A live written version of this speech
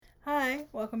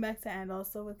Welcome back to And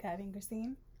Also with Kathy and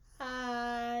Kristine.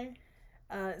 Hi.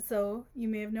 So you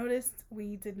may have noticed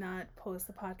we did not post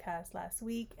the podcast last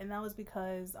week, and that was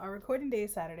because our recording day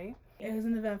is Saturday. It was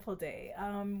an eventful day.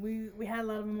 We had a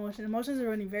lot of emotion. Emotions are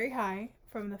running very high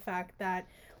from the fact that,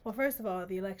 well, first of all,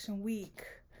 the election week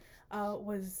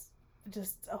was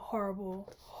just a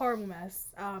horrible, horrible mess.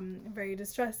 Very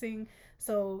distressing.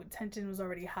 So tension was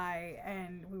already high,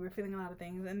 and we were feeling a lot of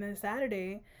things. And then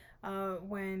Saturday,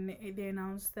 when they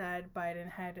announced that Biden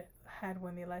had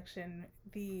won the election,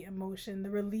 the emotion, the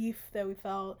relief that we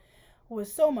felt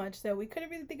was so much that we couldn't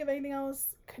really think of anything else.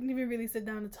 Couldn't even really sit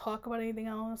down and talk about anything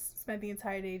else. Spent the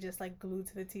entire day just like glued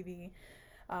to the TV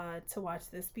to watch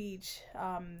the speech,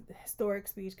 the historic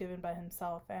speech given by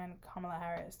himself and Kamala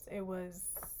Harris. It was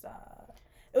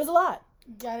a lot.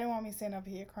 Y'all didn't want me sitting up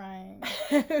here crying.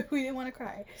 We didn't want to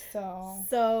cry.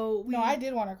 No, I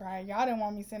did want to cry. Y'all didn't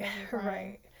want me sitting up here crying.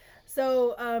 Right.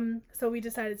 So we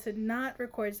decided to not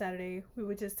record Saturday. We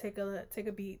would just take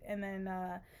a beat and then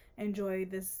enjoy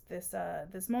this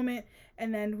moment,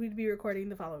 and then we'd be recording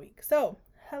the following week. So,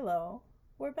 hello,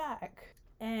 we're back,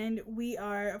 and we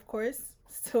are, of course,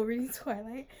 still reading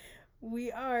Twilight.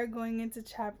 We are going into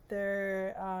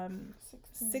chapter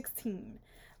 16.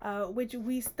 Which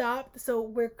we stopped. So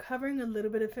we're covering a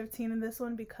little bit of 15 in this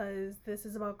one because this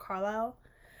is about Carlisle.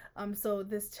 So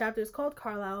this chapter is called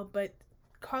Carlisle, but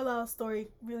Carlisle's story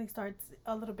really starts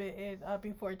a little bit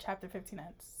before chapter 15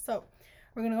 ends. So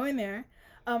we're gonna go in there.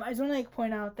 I just want to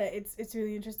point out that it's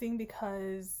really interesting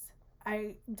because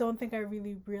I don't think I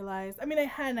really realized. I mean, I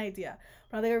had an idea,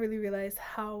 but I don't think I really realized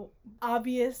how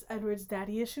obvious Edward's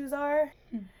daddy issues are.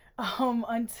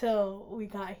 Until we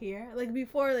got here. Like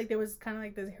before, like there was kind of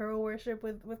like this hero worship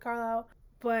with Carlisle,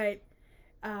 but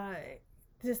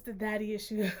just the daddy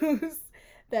issues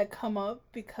that come up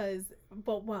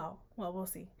we'll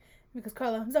see, because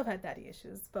Carlisle himself had daddy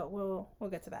issues, but we'll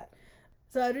get to that.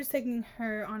 So Edward's taking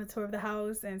her on a tour of the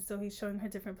house, and so he's showing her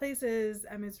different places,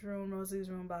 Emmett's room, Rosalie's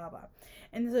room, blah, blah.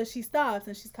 And so she stops,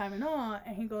 and she's kind of in awe,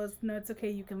 and he goes, no, it's okay,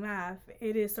 you can laugh.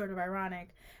 It is sort of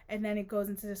ironic. And then it goes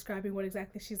into describing what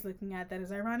exactly she's looking at that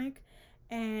is ironic.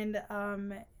 And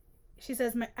she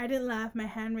says, I didn't laugh, my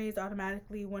hand raised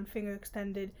automatically, one finger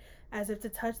extended as if to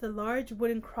touch the large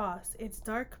wooden cross, its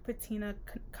dark patina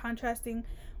contrasting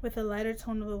with the lighter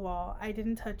tone of the wall. I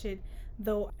didn't touch it,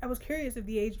 though I was curious if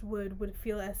the aged wood would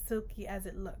feel as silky as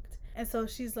it looked. And so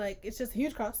she's like, it's just a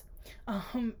huge cross.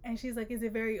 And she's like, is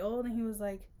it very old? And he was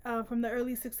like, from the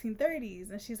early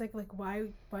 1630s. And she's like, why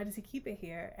does he keep it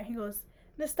here? And he goes,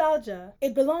 nostalgia.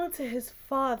 It belonged to his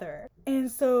father. And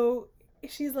so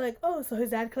she's like, oh, so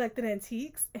his dad collected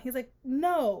antiques? And he's like,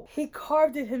 no, he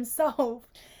carved it himself.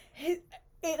 It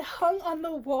hung on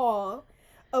the wall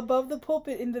above the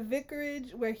pulpit in the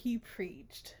vicarage where he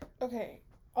preached. Okay.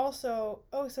 Also,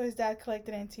 so his dad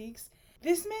collected antiques.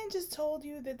 This man just told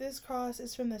you that this cross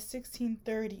is from the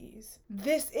 1630s.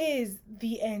 This is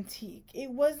the antique. It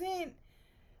wasn't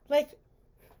like,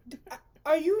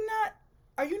 are you not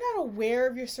aware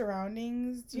of your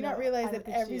surroundings? Do you not realize that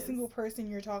every single person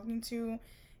you're talking to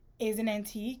is an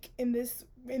antique in this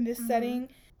setting?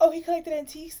 Oh, he collected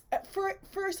antiques? For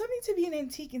something to be an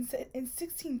antique in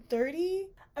 1630?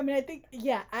 I mean, I think,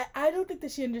 yeah, I don't think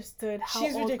that she understood how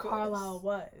old ridiculous. Carlisle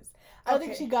was. I don't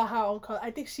think she got how old Carlisle.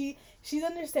 I think she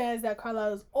understands that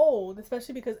Carlisle is old,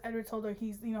 especially because Edward told her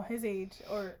he's, his age,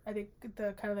 or I think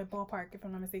the kind of like ballpark, if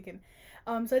I'm not mistaken.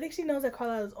 So I think she knows that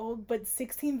Carlisle is old, but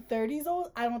 1630s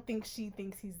old, I don't think she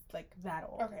thinks he's like that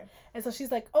old. Okay. And so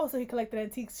she's like, oh, so he collected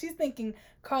antiques. She's thinking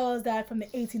Carlisle's dad from the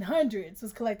 1800s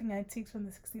was collecting antiques from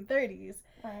the 1630s.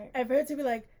 Right. And for her to be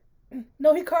like,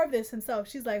 no, he carved this himself.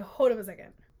 She's like, hold up a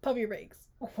second. Pump your brakes.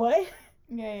 What?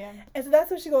 Yeah. And so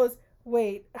that's when she goes,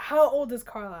 wait, how old is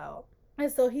Carlisle?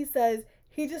 And so he says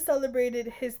he just celebrated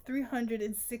his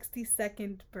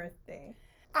 362nd birthday.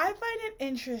 I find it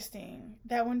interesting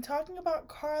that when talking about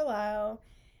Carlisle,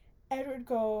 Edward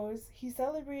goes, he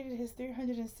celebrated his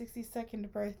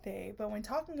 362nd birthday. But when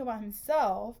talking about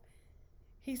himself,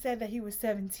 he said that he was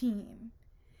 17.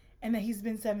 And that he's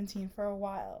been 17 for a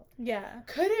while. Yeah.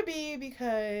 Could it be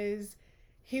because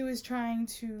he was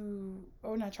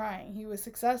he was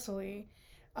successfully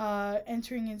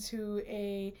entering into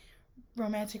a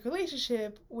romantic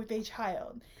relationship with a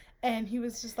child. And he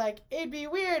was just like, it'd be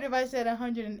weird if I said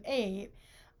 108.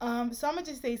 So I'm going to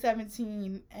just say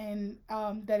 17 and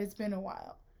that it's been a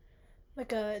while.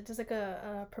 Like a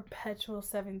perpetual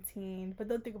 17, but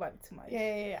don't think about it too much.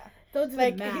 Yeah. Don't do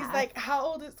the math. He's like, how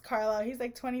old is Carlisle? He's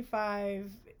like 25,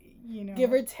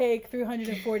 Give or take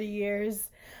 340 years.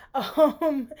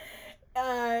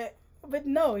 But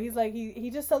no, he's like, he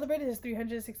just celebrated his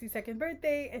 362nd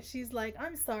birthday, and she's like,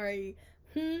 I'm sorry.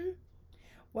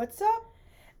 What's up?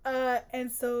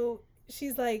 And so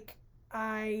she's like,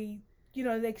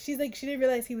 she's like, she didn't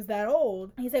realize he was that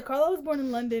old. He said Carlisle was born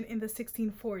in London in the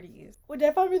 1640s, which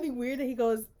I found really weird that he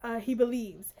goes, he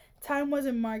believes time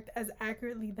wasn't marked as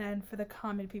accurately then for the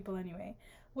common people anyway,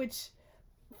 which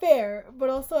fair, but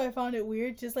also I found it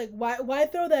weird. Just like, why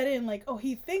throw that in? Like, oh,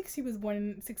 he thinks he was born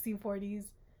in 1640s.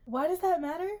 Why does that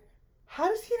matter? How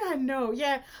does he not know?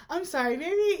 Yeah, I'm sorry.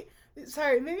 Maybe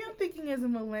I'm thinking as a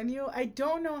millennial. I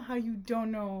don't know how you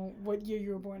don't know what year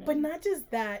you were born in. But not just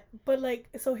that, but like,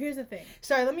 so here's the thing.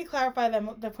 Sorry, let me clarify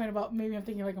that point about maybe I'm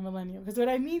thinking like a millennial. Because what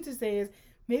I mean to say is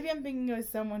maybe I'm thinking of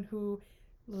someone who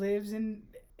lives in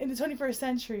the 21st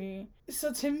century.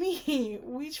 So to me,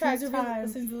 we track time.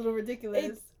 Seems a little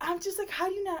ridiculous. I'm just like, how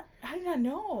do you not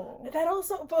know? That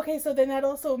also, okay, so then that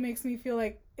also makes me feel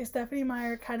like, is Stephanie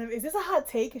Meyer is this a hot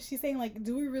take? Is she saying like,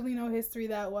 do we really know history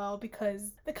that well?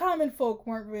 Because the common folk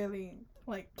weren't really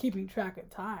like keeping track of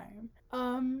time.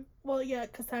 Well, yeah,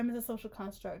 because time is a social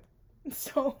construct.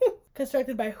 So,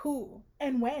 constructed by who?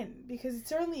 And when? Because it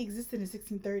certainly existed in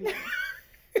 1630.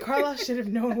 Carlisle should have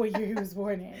known what year he was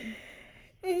born in.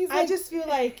 Like, I just feel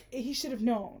like he should have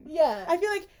known. Yeah. I feel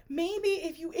like maybe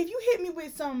if you hit me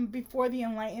with some before the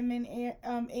Enlightenment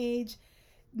age,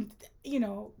 you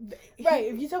know. Right.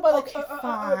 If you talk about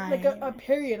like a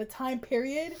period, a time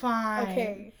period. Fine.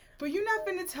 Okay. But you're not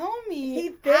going to tell me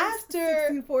after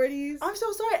 1640s. I'm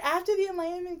so sorry. After the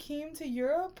Enlightenment came to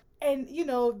Europe, and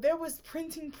there was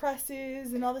printing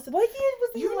presses and all this stuff. What year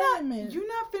was the Enlightenment? You're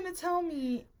not going to tell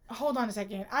me. Hold on a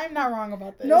second. I'm not wrong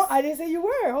about this. No, I didn't say you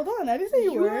were. Hold on. I didn't say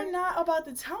you were. You're not about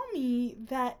to tell me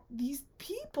that these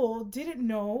people didn't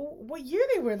know what year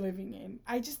they were living in.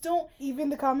 I just don't. Even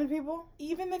the common people?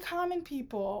 Even the common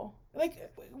people.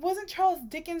 Like, wasn't Charles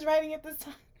Dickens writing at this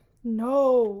time?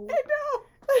 No. I know.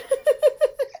 I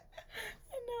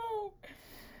know.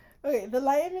 Okay, the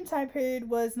Enlightenment time period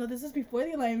this was before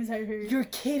the Enlightenment time period. You're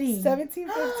kidding.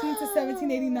 1715 to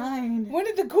 1789. When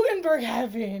did the Gutenberg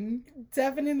happen?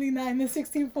 Definitely not in the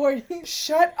 1640s.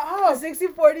 Shut up. The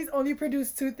 1640s only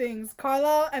produced two things: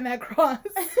 Carlisle and that cross.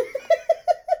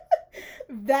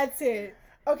 That's it.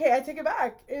 Okay, I take it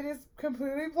back. It is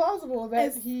completely plausible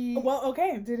that he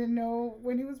didn't know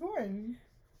when he was born.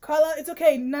 Carlisle, it's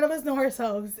okay. None of us know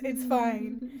ourselves. It's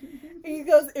fine. He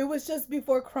goes, it was just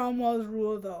before Cromwell's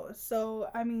rule, though. So,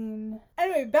 I mean...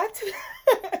 Anyway, back to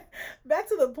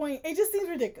the point. It just seems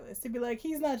ridiculous to be like,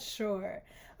 he's not sure.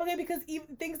 Okay, because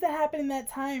even things that happened in that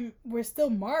time were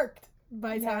still marked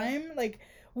by time. Like,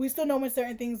 we still know when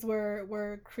certain things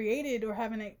were created or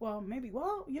have an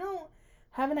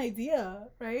idea,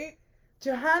 right?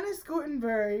 Johannes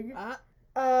Gutenberg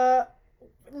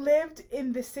lived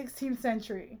in the 16th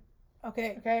century.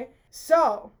 Okay.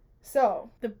 So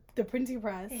the printing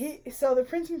press. The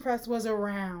printing press was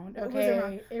around.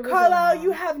 Okay. It was Carlisle, around.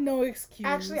 You have no excuse.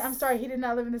 Actually, I'm sorry. He did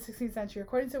not live in the 16th century.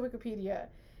 According to Wikipedia,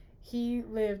 he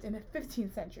lived in the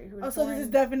 15th century. So this is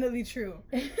definitely true.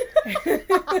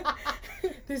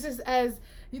 This is as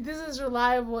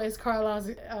reliable as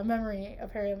Carlisle's memory,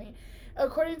 apparently.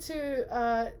 According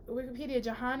to Wikipedia,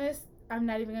 Johannes, I'm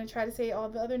not even going to try to say all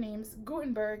the other names,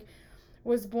 Gutenberg,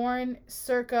 was born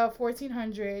circa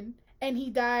 1400, and he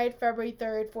died February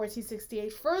 3rd,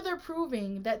 1468, further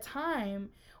proving that time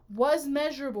was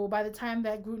measurable by the time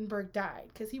that Gutenberg died,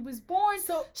 because he was born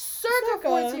circa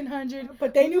 1400.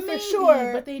 But they knew for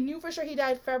sure. But they knew for sure he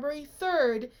died February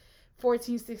 3rd,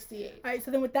 1468. All right, so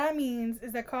then what that means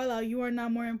is that Carlisle, you are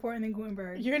not more important than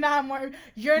Gutenberg. You're not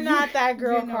that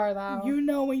girl, Carlisle. You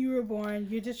know when you were born.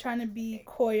 You're just trying to be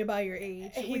coy about your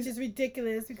age, which is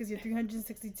ridiculous because you're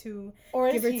 362,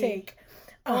 give or take.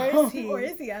 Or is he? Or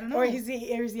is he? I don't know. Or is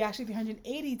he actually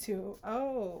 382?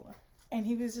 Oh. And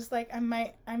he was just like,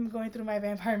 I'm going through my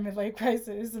vampire midlife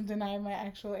crisis. I'm denying my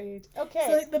actual age. Okay.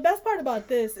 So the best part about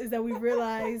this is that we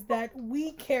realize that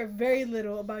we care very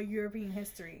little about European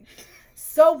history.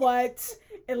 So what?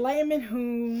 Enlightenment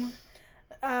who?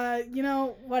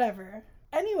 Whatever.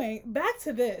 Anyway, back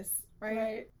to this,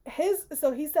 right?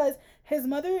 So he says his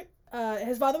father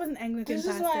was an Anglican pastor.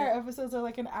 This is why our episodes are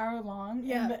like an hour long.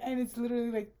 Yeah. And it's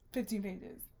literally like 15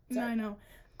 pages. No, I know.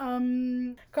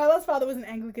 Carlisle's father was an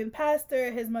Anglican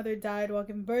pastor. His mother died while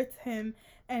giving birth to him.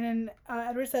 And then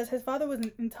Edward says his father was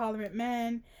an intolerant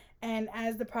man. And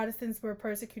as the Protestants were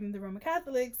persecuting the Roman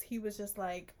Catholics, he was just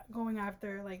like going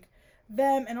after like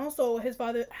them. And also his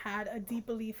father had a deep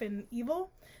belief in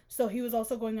evil. So he was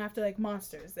also going after like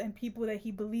monsters and people that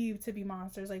he believed to be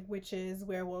monsters, like witches,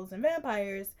 werewolves, and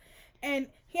vampires. And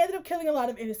he ended up killing a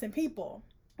lot of innocent people.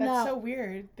 That's so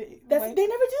weird. They never do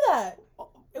that.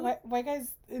 White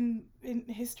guys in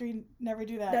history never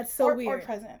do that. That's so weird. Or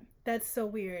present. That's so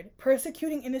weird.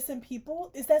 Persecuting innocent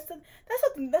people? That's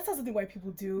not something white people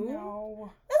do.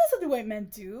 No. That's not something white men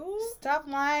do. Stop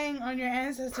lying on your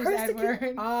ancestors,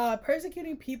 Edward.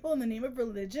 Persecuting people in the name of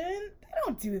religion? They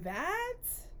don't do that.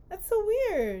 That's so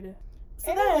weird.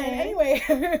 So anyway,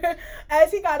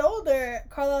 as he got older,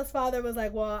 Carlisle's father was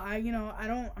like, well, I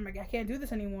can't do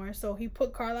this anymore. So he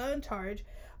put Carlisle in charge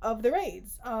of the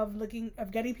raids, of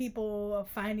getting people, of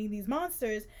finding these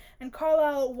monsters. And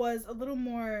Carlisle was a little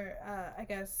more, I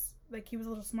guess, like he was a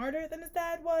little smarter than his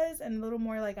dad was, and a little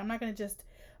more like, I'm not going to just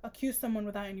accuse someone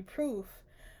without any proof.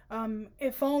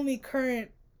 If only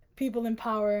current people in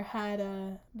power had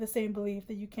the same belief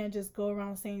that you can't just go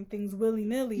around saying things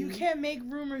willy-nilly. You can't make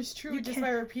rumors true just by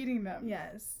repeating them.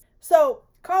 Yes. So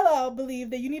Carlisle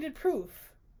believed that you needed proof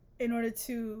in order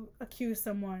to accuse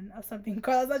someone of something.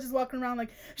 Carlisle's not just walking around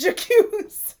like,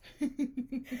 j'accuse.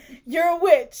 You're a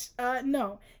witch.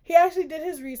 No. He actually did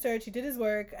his research, he did his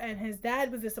work, and his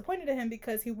dad was disappointed at him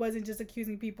because he wasn't just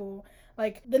accusing people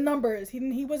like the numbers.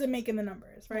 He wasn't making the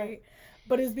numbers, right?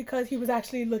 But it's because he was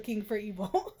actually looking for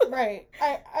evil. Right.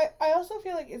 I also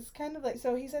feel like it's kind of like,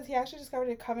 so he says he actually discovered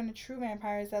a coven of true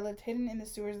vampires that lived hidden in the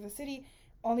sewers of the city,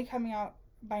 only coming out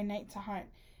by night to hunt.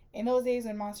 In those days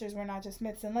when monsters were not just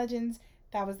myths and legends,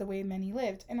 that was the way many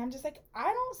lived. And I'm just like, I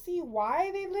don't see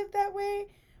why they lived that way.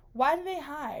 Why do they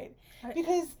hide?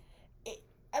 Because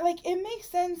it makes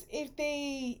sense if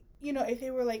they, if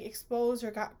they were like exposed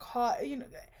or got caught,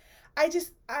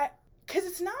 because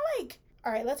it's not like,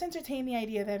 all right, let's entertain the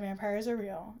idea that vampires are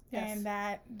real and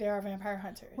that there are vampire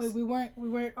hunters. Wait, we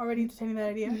weren't already entertaining that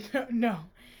idea? No.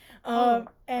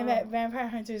 That vampire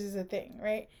hunters is a thing,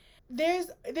 right?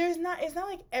 It's not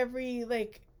like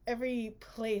every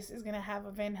place is gonna have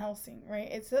a Van Helsing, right?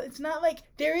 It's not like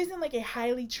there isn't like a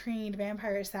highly trained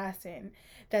vampire assassin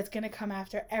that's gonna come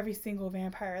after every single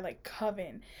vampire like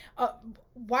coven.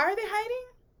 Why are they hiding?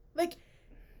 Like,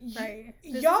 right.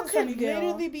 Y'all could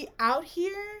literally be out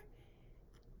here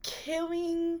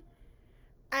killing,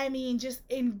 just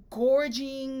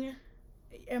engorging.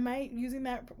 Am I using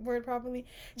that word properly?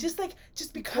 Just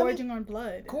gorging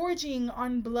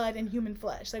on blood and human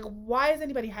flesh. Like, why is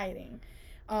anybody hiding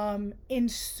in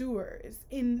sewers,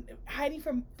 hiding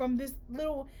from this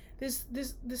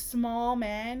small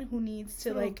man who needs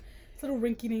to this little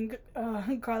rinky-dink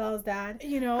Carlisle's dad.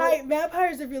 Hi,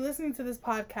 vampires, if you're listening to this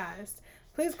podcast,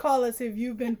 please call us if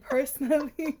you've been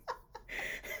personally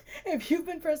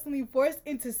forced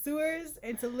into sewers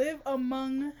and to live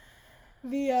among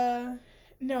the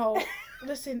No,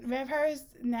 listen, vampires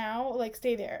now,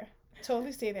 stay there.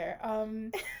 Totally stay there.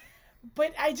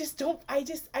 But I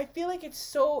feel like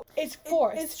it's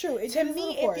forced. It's true. To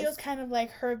me, it feels kind of like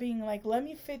her being like, let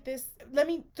me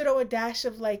throw a dash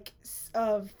of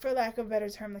for lack of a better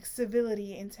term,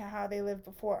 civility into how they lived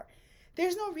before.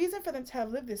 There's no reason for them to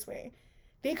have lived this way.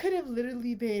 They could have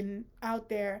literally been out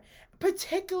there,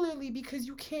 particularly because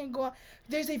you can't go out.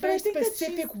 There's a very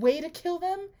specific way to kill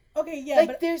them. Okay,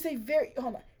 yeah. There's a very...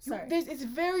 Hold on. Sorry. It's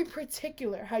very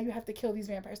particular how you have to kill these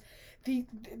vampires. The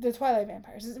Twilight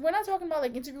vampires. We're not talking about,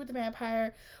 Interview with the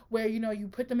Vampire, where, you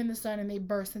put them in the sun and they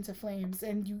burst into flames,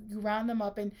 and you round them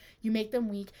up and you make them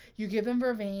weak. You give them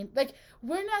vervain.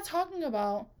 We're not talking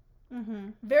about... Mm-hmm.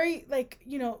 Very,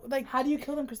 how do you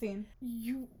kill them, Kristine?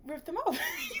 You rip them off.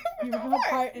 You rip them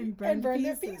apart and burn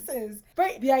their pieces.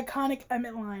 Right. The iconic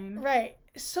Emmett line. Right.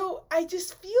 So I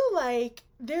just feel like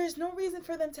there's no reason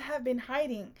for them to have been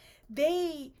hiding.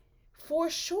 They, for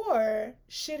sure,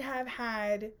 should have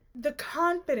had the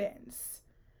confidence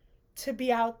to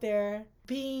be out there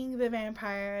being the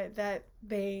vampire that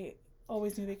they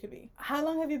always knew they could be. How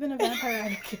long have you been a vampire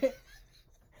advocate?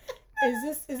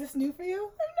 Is this new for you?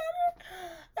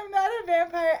 I'm not a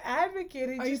vampire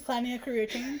advocate. Are you planning a career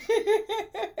change?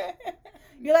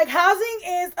 You're like, housing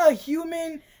is a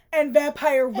human and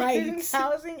vampire right.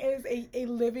 Housing is a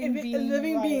living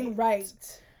being right.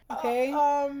 Okay.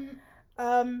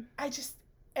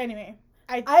 Anyway.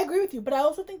 I agree with you, but I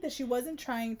also think that she wasn't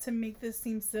trying to make this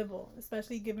seem civil,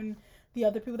 especially given the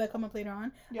other people that come up later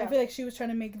on. Yeah. I feel like she was trying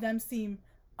to make them seem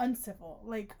uncivil,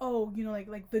 like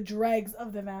the dregs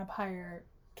of the vampire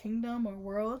kingdom or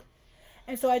world.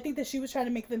 And so I think that she was trying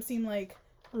to make them seem like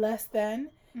less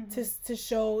than, to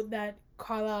show that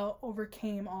Carlisle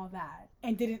overcame all that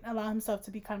and didn't allow himself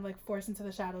to be kind of forced into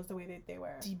the shadows the way that they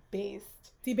were.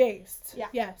 Debased. Yeah.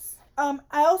 Yes. I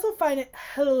also find it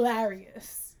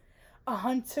hilarious. A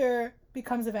hunter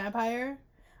becomes a vampire.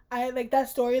 I like that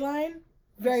storyline.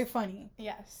 very funny.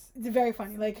 Yes. It's very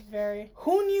funny. Like, very.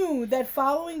 Who knew that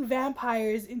following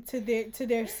vampires into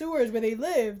their sewers where they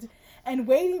lived and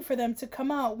waiting for them to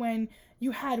come out when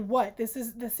you had what? This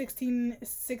is the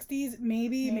 1660s,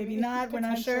 maybe not. We're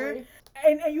not sure.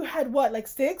 And you had what, like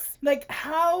sticks? Like,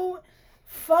 how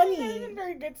funny. Not even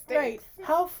very good sticks. Right.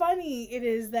 How funny it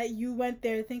is that you went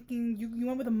there thinking you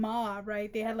went with a mob,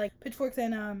 right? They had like pitchforks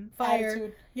and fire.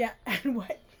 Attitude. Yeah, and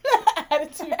what?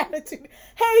 Attitude.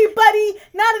 Hey, buddy,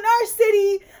 not in our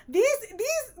city.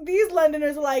 These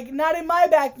Londoners are like, not in my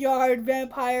backyard,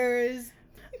 vampires.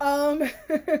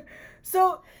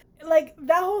 So, like,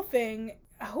 that whole thing,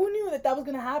 who knew that was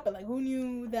gonna happen? Like, who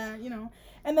knew that,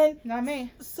 And then not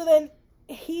me. So then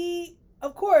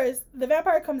of course, the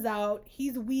vampire comes out.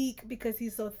 He's weak because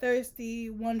he's so thirsty.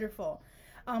 Wonderful.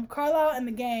 Carlisle and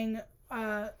the gang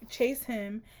chase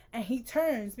him, and he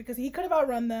turns because he could have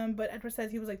outrun them, but Edward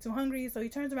says he was like too hungry, so he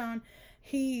turns around.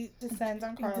 He descends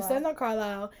on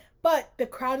Carlisle, but the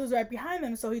crowd was right behind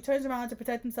them, so he turns around to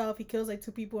protect himself. He kills like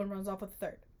 2 people and runs off with the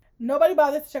 3rd. Nobody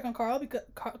bothers to check on Carl because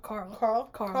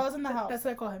Carl's in the house. That's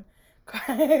what I call him.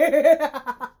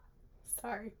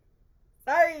 Sorry.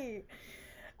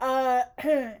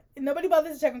 Nobody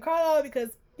bothers to check on Carlisle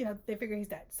because they figure he's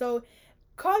dead. So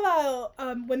Carlisle,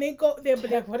 when they go there,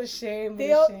 what a shame.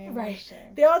 They all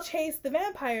chase the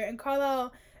vampire, and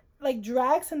Carlisle like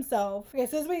drags himself. Okay,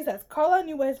 so this is what he says. Carlisle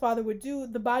knew what his father would do.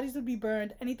 The bodies would be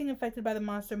burned. Anything infected by the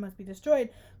monster must be destroyed.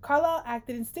 Carlisle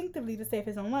acted instinctively to save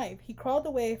his own life. He crawled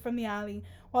away from the alley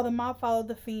while the mob followed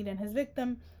the fiend and his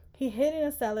victim. He hid in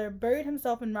a cellar, buried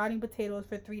himself in rotting potatoes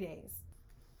for 3 days.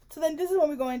 So then this is when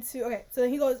we go into, okay, so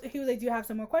he was like, do you have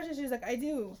some more questions? She's like, I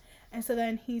do. And so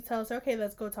then he tells her, okay,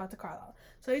 let's go talk to Carlisle.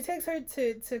 So he takes her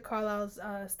to Carlisle's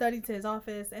study, to his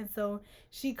office. And so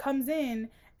she comes in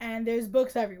and there's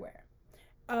books everywhere.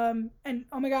 And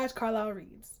oh my gosh, Carlisle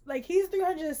reads. Like, he's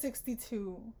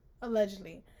 362,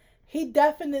 allegedly. He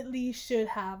definitely should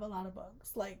have a lot of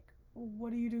books. Like,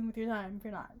 what are you doing with your time if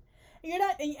you're not?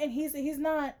 And he's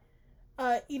not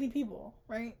eating people,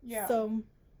 right? Yeah. So...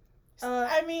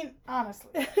 I mean, honestly,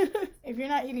 if you're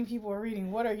not eating people or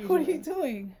reading, what are you doing? What are you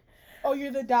doing? Oh,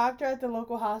 you're the doctor at the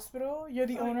local hospital? You're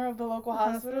the owner of the local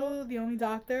hospital? The only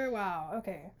doctor? Wow,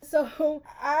 okay. So,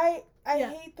 I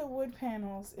hate the wood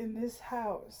panels in this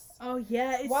house. Oh,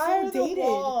 yeah, it's Why so dated. The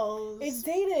walls? It's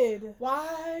dated.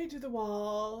 Why do the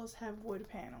walls have wood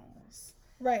panels?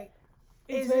 Right.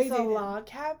 Is this a log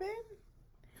cabin?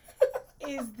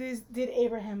 Did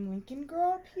Abraham Lincoln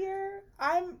grow up here?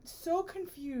 I'm so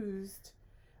confused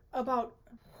about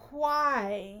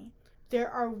why there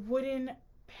are wooden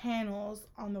panels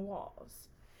on the walls.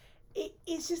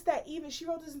 It's just that even, she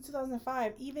wrote this in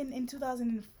 2005, even in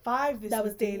 2005 this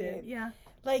was dated. Yeah.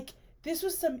 Like, this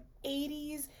was some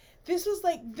 80s, this was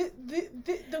like,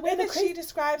 the way that she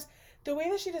describes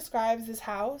this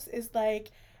house is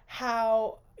like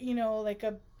how, like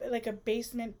a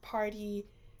basement party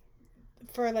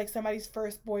for like somebody's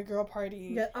first boy girl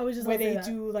party. Yeah, I was just where they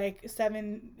do like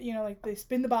 7, like they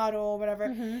spin the bottle or whatever.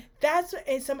 Mm-hmm. That's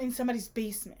in somebody's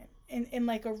basement, in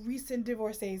like a recent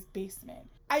divorcee's basement.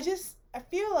 I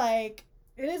feel like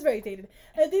it is very dated.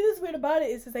 And the thing that's weird about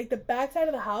it is it's like the backside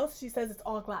of the house, she says it's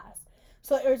all glass,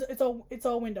 so it's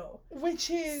all window, which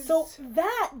is so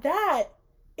that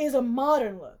is a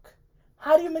modern look.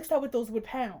 How do you mix that with those wood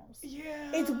panels?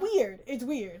 Yeah, it's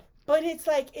weird. But it's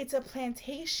like it's a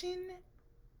plantation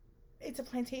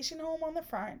home on the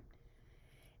front.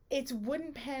 It's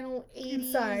wooden panel 80s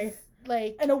inside,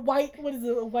 like, and a white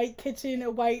kitchen, a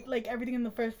white, like, everything in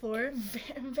the first floor,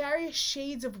 various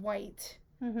shades of white.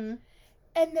 Mm-hmm.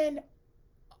 And then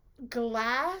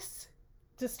glass,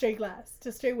 just straight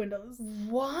windows.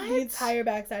 What? The entire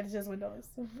backside is just windows.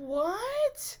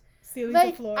 What? Ceiling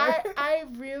like, to floor.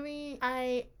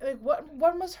 I like,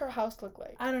 what must her house look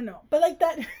like? I don't know, but like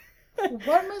that.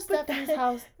 What must Stephanie's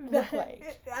house look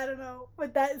like? I don't know,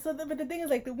 but the thing is,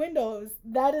 like, the windows,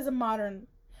 that is a modern.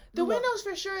 The look. Windows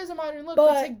for sure is a modern look,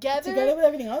 but together with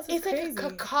everything else, it's crazy. Like a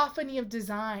cacophony of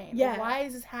design. Yeah. Why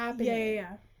is this happening?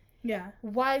 Yeah.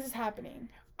 Why is this happening?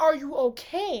 Are you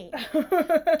okay?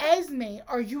 Esme,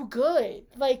 are you good?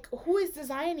 Like, who is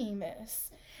designing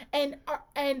this? And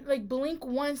like, blink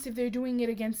once if they're doing it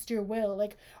against your will.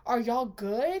 Like, are y'all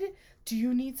good? Do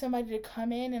you need somebody to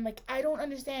come in and, like, I don't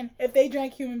understand. If they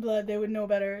drank human blood, they would know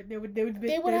better. They would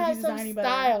have some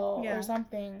style or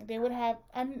something. They would have.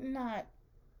 I'm not.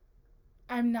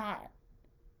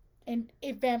 And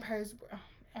if vampires,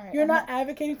 all right, you're not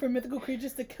advocating for mythical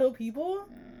creatures to kill people?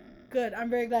 Good. I'm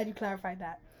very glad you clarified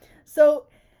that. So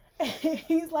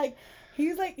he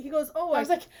goes, oh, I was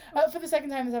like, for the second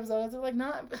time this episode, I was like,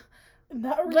 not.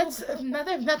 Not real. Not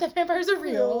that vampires are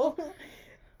real.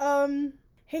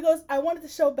 He goes, I wanted to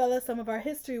show Bella some of our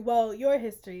history. Well, your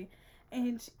history.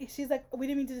 And she's like, we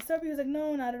didn't mean to disturb you. He was like,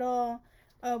 no, not at all.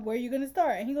 Where are you going to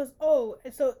start? And he goes, oh.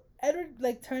 And so Edward,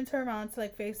 like, turns her around to,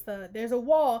 like, face there's a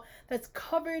wall that's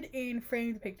covered in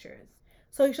framed pictures.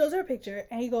 So he shows her a picture,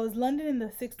 and he goes, London in the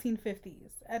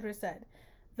 1650s, Edward said.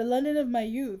 The London of my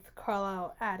youth,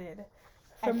 Carlisle added.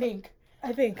 I think,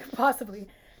 possibly.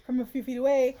 From a few feet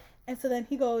away. And so then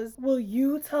he goes, will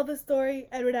you tell the story?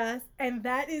 Edward asked. And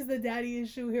that is the daddy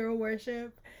issue hero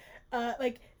worship.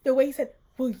 Like, the way he said,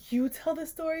 will you tell the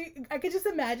story? I could just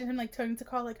imagine him, like, turning to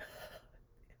Carl, like,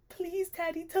 please,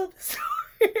 Daddy, tell the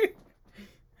story.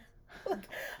 Like,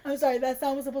 I'm sorry, that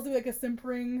sound was supposed to be, like, a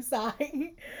simpering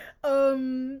sigh.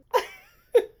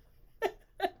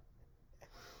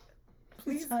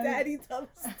 Please, Daddy, tell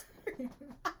the story.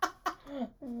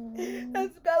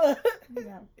 That's Bella.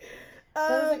 Yeah. So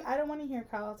I was like, I don't want to hear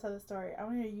Kyle tell the story. I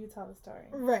want to hear you tell the story.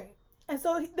 Right. And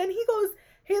so then he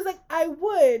was like, I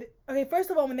would. Okay, first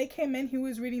of all, when they came in, he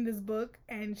was reading this book,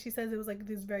 and she says it was like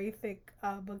this very thick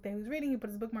book that he was reading. He put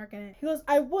his bookmark in it. He goes,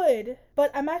 I would,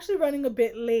 but I'm actually running a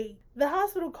bit late. The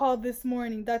hospital called this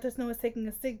morning. Dr. Snow is taking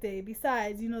a sick day.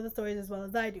 Besides, you know the stories as well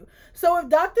as I do. So if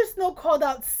Dr. Snow called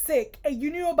out sick, and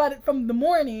you knew about it from the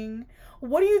morning,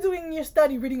 what are you doing in your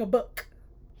study reading a book?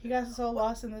 He got so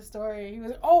lost in the story. He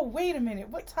was like, oh, wait a minute.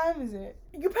 What time is it?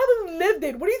 You probably lived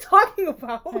it. What are you talking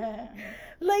about?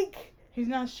 Like... He's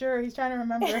not sure. He's trying to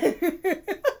remember.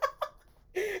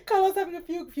 Carlos having a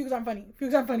fugue. Fugues aren't funny.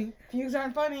 Fugues aren't funny.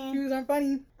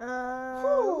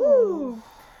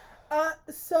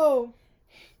 So...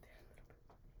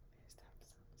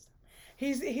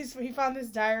 He found this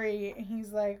diary, and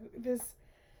he's like,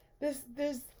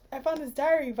 I found this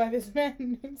diary by this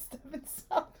man named Stephen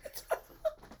Salvatore.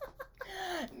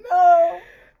 No.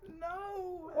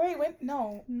 Wait,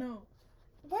 no.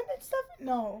 When did Stephen?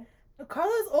 No.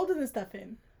 Carla's older than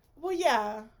Stephen. Well,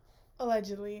 yeah,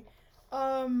 allegedly.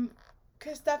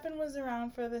 Because Stephen was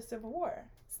around for the Civil War.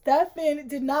 Stephen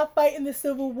did not fight in the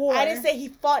Civil War. I didn't say he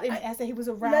fought in it. I said he was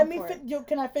around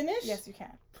Can I finish? Yes, you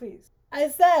can. Please. I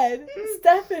said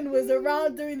Stephen was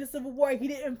around during the Civil War. He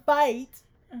didn't fight.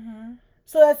 Mm-hmm.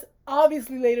 So that's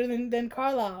obviously later than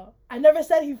Carlisle. I never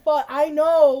said he fought. I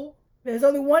know there's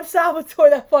only one Salvatore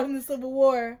that fought in the Civil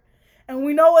War. And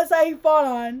we know what side he fought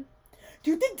on. Do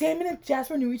you think Damon and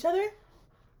Jasper knew each other?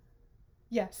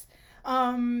 Yes.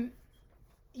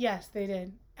 Yes, they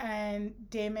did. And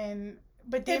Damon...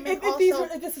 But Damon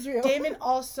if this is real. Damon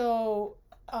also...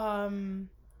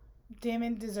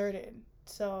 Damon deserted.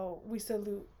 So we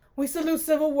salute. We salute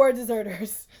Civil War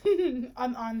deserters.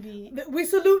 We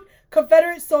salute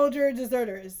Confederate soldier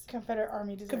deserters. Confederate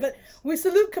Army deserters. We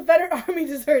salute Confederate Army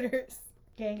deserters.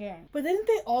 Gang. But didn't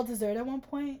they all desert at one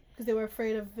point because they were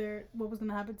afraid of what was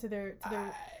going to happen to their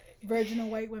virginal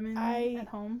white women at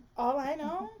home? All I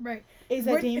know right is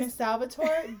that Damon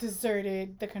Salvatore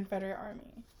deserted the Confederate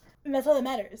Army. And that's all that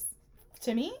matters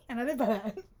to me. And I live by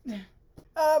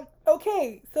that.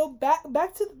 Okay, so back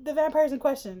to the vampires in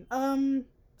question.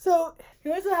 So he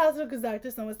went to the hospital because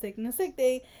Dr. Snow was taking a sick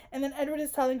day, and then Edward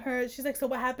is telling her, she's like, so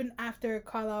what happened after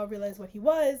Carlisle realized what he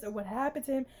was or what happened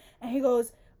to him? And he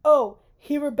goes, oh,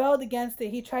 he rebelled against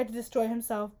it. He tried to destroy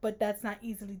himself, but that's not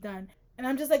easily done. And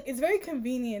I'm just like, it's very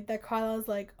convenient that Carlisle's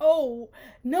like, oh,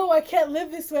 no, I can't live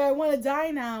this way. I want to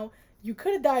die now. You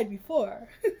could have died before.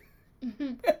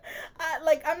 I'm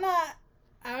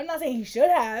not saying he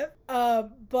should have,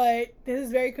 but this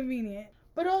is very convenient.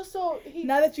 But also,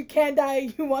 now that you can't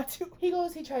die, you want to. He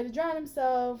tried to drown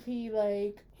himself. He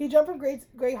jumped from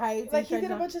great heights. Like, he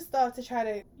did a bunch of stuff to try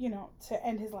to, to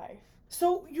end his life.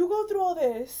 So you go through all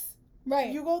this.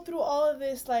 Right. You go through all of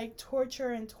this, like, torture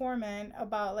and torment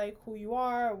about, like, who you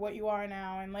are, what you are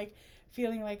now, and, like,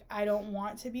 feeling like I don't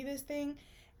want to be this thing.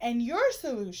 And your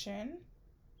solution,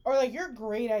 or, like, your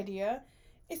great idea,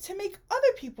 is to make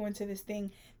other people into this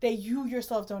thing that you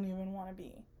yourself don't even want to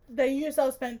be. That you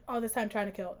yourself spent all this time trying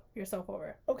to kill yourself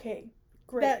over. Okay,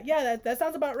 great. That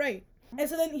sounds about right. And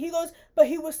so then he goes, but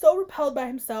he was so repelled by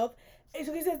himself. And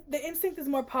so he said the instinct is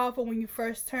more powerful when you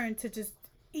first turn to just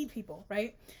eat people,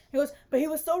 right? He goes, but he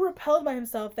was so repelled by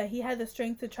himself that he had the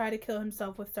strength to try to kill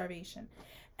himself with starvation.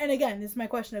 And again, this is my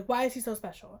question, like, why is he so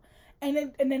special? And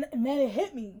then it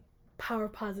hit me. Power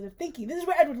of positive thinking. This is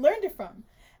where Edward learned it from.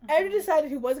 Mm-hmm. Edward decided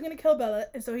he wasn't going to kill Bella,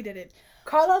 and so he did it.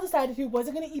 Carlisle decided he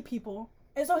wasn't going to eat people,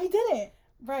 and so he didn't.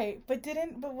 Right, but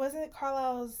wasn't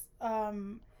Carlisle's,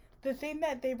 the thing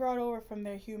that they brought over from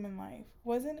their human life,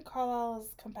 wasn't Carlisle's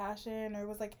compassion, or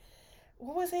what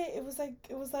was it? It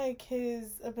was like his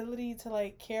ability to,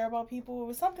 like, care about people. It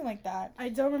was something like that. I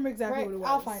don't remember exactly what it was.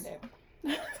 I'll find it.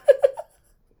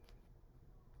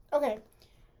 Okay.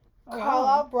 Oh, Carlisle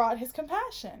wow. brought his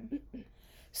compassion.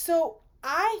 So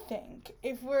I think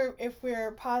if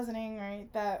we're positing, right,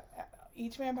 that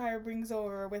each vampire brings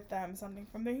over with them something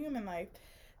from their human life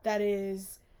that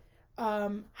is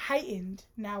heightened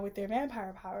now with their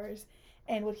vampire powers,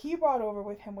 and what he brought over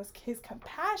with him was his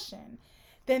compassion,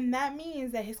 then that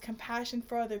means that his compassion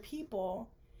for other people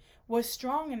was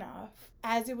strong enough,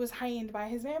 as it was heightened by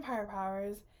his vampire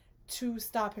powers, to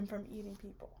stop him from eating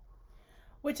people.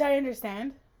 Which I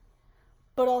understand,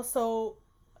 but also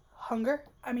hunger.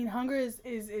 I mean, hunger is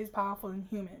powerful in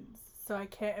humans, so I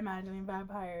can't imagine in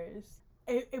vampires.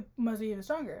 It must be even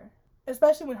stronger,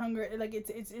 especially when hunger, like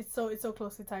it's so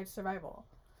closely tied to survival.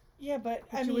 Yeah, but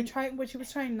What she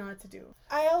was trying not to do.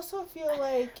 I also feel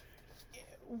like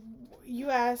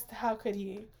you asked how could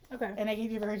he, Okay. and I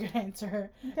gave you a very good answer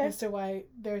Okay. as to why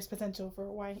there's potential for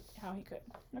how he could.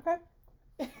 Okay.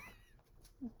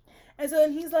 And so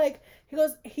then he's like,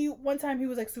 one time he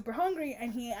was like super hungry,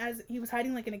 and he was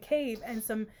hiding like in a cave, and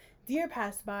some deer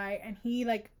passed by, and he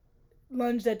like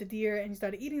lunged at the deer and he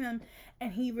started eating them,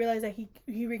 and he realized that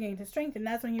he regained his strength, and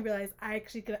that's when he realized I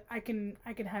can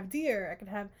have deer, I can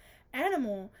have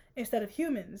animal instead of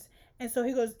humans. And so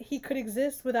he goes, he could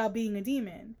exist without being a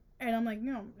demon. And I'm like,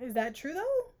 no, is that true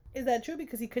though? Is that true?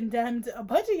 Because he condemned a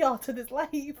bunch of y'all to this life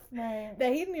Right.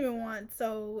 that he didn't even want.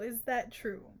 So is that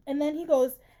true? And then he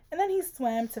goes, and then he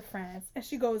swam to France. And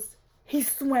she goes, he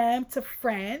swam to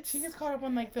France? She gets caught up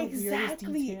on like the weirdest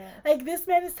Exactly. detail. Like, this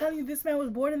man is telling you this man was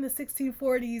born in the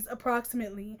 1640s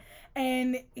approximately,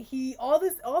 and all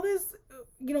this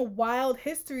wild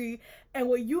history, and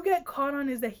what you get caught on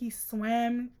is that he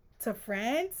swam to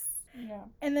France. Yeah.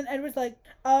 And then Edward's like,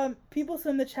 people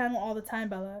swim the channel all the time,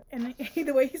 Bella. And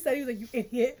the way he said, he was like, you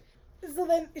idiot. So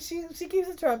then she keeps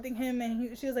interrupting him,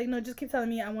 and she was like, no, just keep telling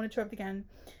me, I won't interrupt again.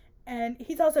 And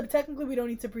he tells her, but technically we don't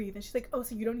need to breathe. And she's like, oh,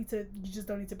 so you just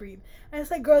don't need to breathe. And it's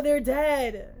like, girl, they're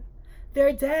dead.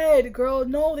 They're dead, girl.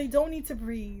 No, they don't need to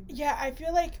breathe. Yeah, I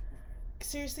feel like,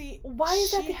 seriously, why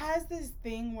is that? She has this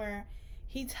thing where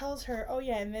he tells her, oh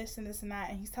yeah, and this and this and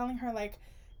that, and he's telling her like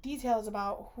details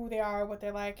about who they are, what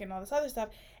they're like, and all this other stuff,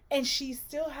 and she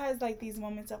still has like these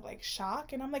moments of like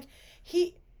shock, and I'm like,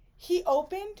 he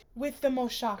opened with the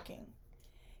most shocking.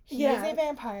 He is a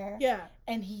vampire. Yeah.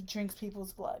 And he drinks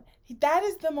people's blood. That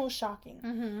is the most shocking.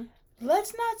 Mm-hmm.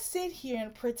 Let's not sit here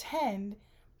and pretend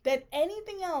that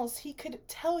anything else he could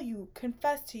tell you,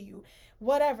 confess to you,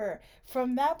 whatever,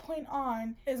 from that point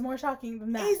on is more shocking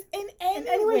than that. Is in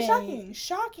any way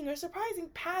shocking or surprising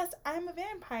past I'm a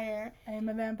vampire. I'm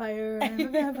a vampire. I'm a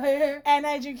vampire. And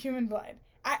I drink human blood.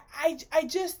 I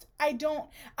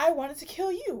wanted to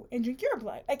kill you and drink your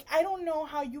blood. Like, I don't know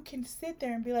how you can sit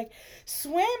there and be like,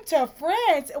 swim to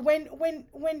France when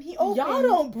he opened. Y'all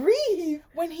don't breathe.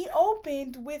 When he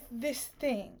opened with this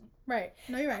thing. Right.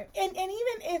 No, you're right. And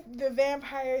even if the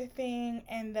vampire thing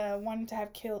and the wanting to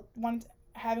have killed,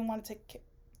 having wanted to kill,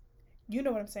 you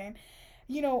know what I'm saying?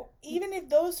 You know, even if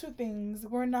those two things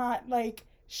were not like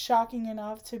shocking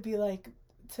enough to be like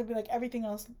everything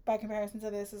else by comparison to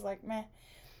this is like meh.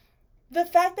 The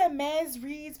fact that Maz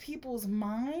reads people's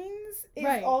minds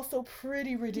is also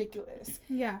pretty ridiculous.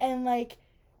 Yeah. And like,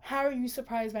 how are you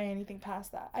surprised by anything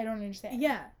past that? I don't understand.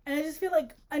 Yeah. And I just feel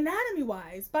like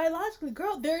anatomy-wise, biologically,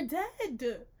 girl, they're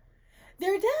dead.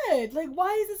 They're dead. Like,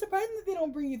 why is it surprising that they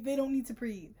don't breathe? They don't need to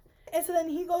breathe. And so then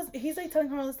he's like telling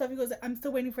her all this stuff. He goes, I'm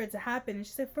still waiting for it to happen. And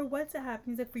she said, for what to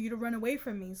happen? He's like, for you to run away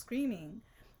from me, screaming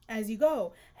as you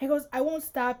go. He goes, I won't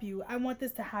stop you. I want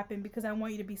this to happen because I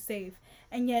want you to be safe.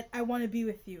 And yet I want to be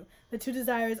with you. The two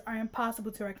desires are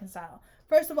impossible to reconcile.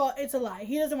 First of all, it's a lie.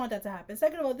 He doesn't want that to happen.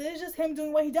 Second of all, this is just him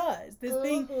doing what he does. This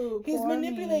thing, he's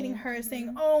manipulating her,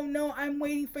 saying, oh no, I'm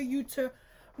waiting for you to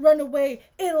run away.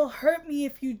 It'll hurt me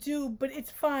if you do, but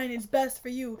it's fine. It's best for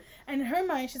you. And in her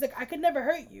mind, she's like, I could never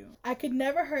hurt you. I could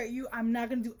never hurt you. I'm not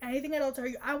going to do anything at all to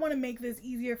hurt you. I want to make this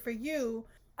easier for you.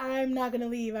 I'm not going to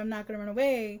leave. I'm not going to run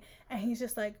away. And he's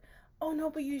just like, oh no,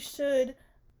 but you should.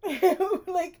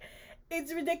 Like,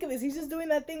 it's ridiculous. He's just doing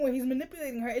that thing where he's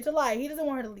manipulating her. It's a lie. He doesn't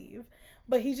want her to leave.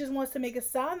 But he just wants to make it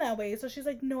sound that way. So she's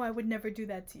like, no, I would never do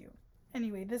that to you.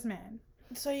 Anyway, this man.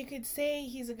 So you could say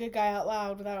he's a good guy out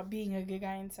loud without being a good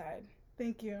guy inside.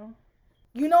 Thank you.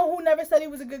 You know who never said he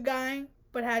was a good guy,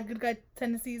 but had good guy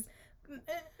tendencies?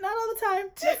 Not all the time.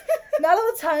 Not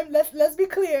all the time. Let's be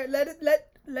clear. Let's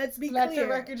be clear. Let the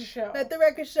record show. Let the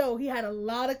record show. He had a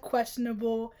lot of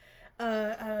questionable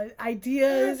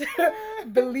ideas,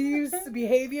 beliefs,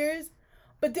 behaviors.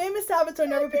 But Damon Salvatore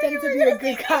never pretended to be a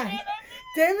good guy.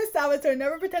 Damon Salvatore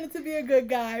never pretended to be a good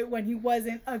guy when he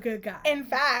wasn't a good guy. In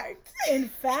fact,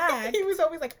 he was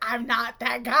always like, I'm not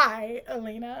that guy,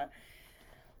 Elena.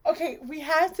 Okay, we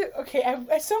have to. Okay,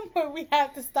 at some point we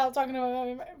have to stop talking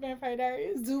about Vampire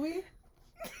Diaries. Do we?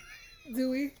 Do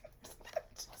we?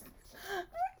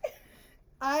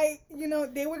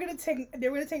 They were gonna take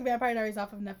Vampire Diaries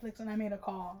off of Netflix, and I made a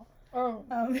call. Oh.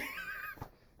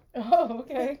 Oh,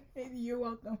 okay. You're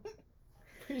welcome.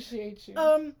 Appreciate you.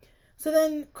 So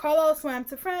then Carlisle swam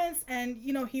to France, and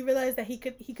he realized that he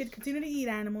could continue to eat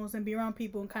animals and be around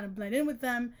people and kind of blend in with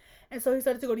them. And so he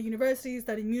started to go to university,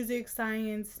 study music,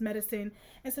 science, medicine.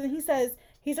 And so then he says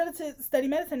he started to study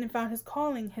medicine and found his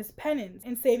calling, his penance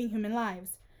in saving human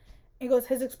lives. He goes,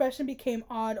 his expression became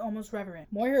odd, almost reverent.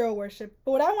 More hero worship.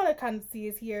 But what I want to kind of see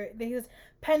is here that he says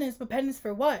penance, but penance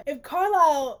for what? If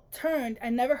Carlisle turned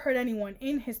and never hurt anyone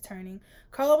in his turning,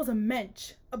 Carlisle was a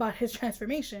mensch about his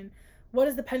transformation. What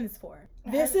is the penance for?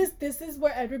 This is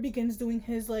where Edward begins doing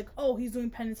his he's doing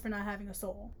penance for not having a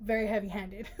soul. Very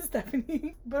heavy-handed,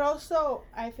 Stephanie. But also,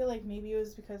 I feel like maybe it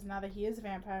was because now that he is a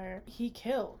vampire, he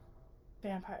killed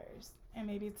vampires. And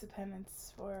maybe it's a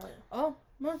penance for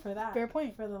that. Fair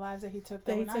point. For the lives that he took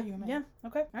that were not human. Yeah,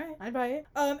 okay. All right. I'd buy it.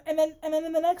 And then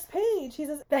in the next page, he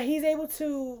says that he's able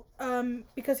to,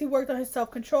 because he worked on his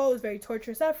self-control, it was a very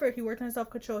torturous effort. He worked on his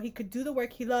self-control. He could do the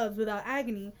work he loves without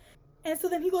agony. And so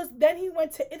then he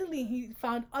went to Italy. He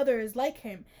found others like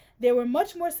him. They were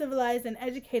much more civilized and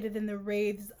educated than the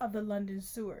wraiths of the London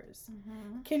sewers.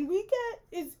 Mm-hmm. Can we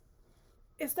is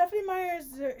Stephanie Meyer's,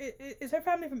 is her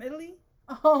family from Italy?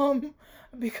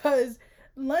 Because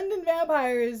London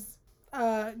vampires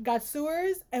got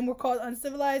sewers and were called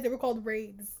uncivilized. They were called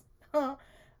wraiths.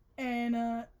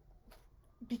 And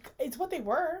it's what they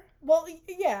were. Well,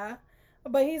 yeah.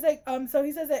 But he's like, so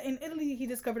he says that in Italy he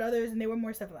discovered others and they were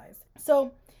more civilized.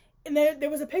 So, and there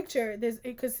was a picture.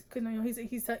 Because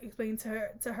he's explaining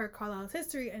to her Carlisle's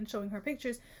history and showing her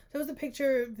pictures. So there was a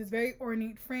picture, this very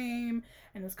ornate frame,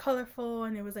 and it was colorful,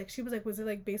 and it was like was it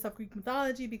like based off Greek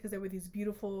mythology because there were these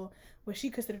beautiful, what she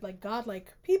considered like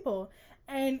godlike people,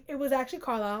 and it was actually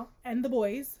Carlisle and the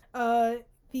boys, the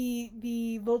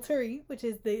Volturi, which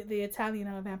is the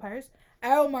Italian vampires,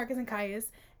 Arrow, Marcus, and Caius,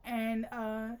 and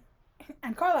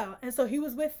Carlisle. And so he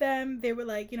was with them. They were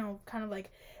like, kind of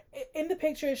like, in the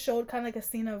picture it showed kind of like a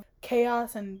scene of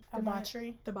chaos and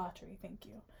debauchery. Thank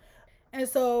you. And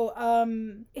so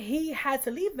he had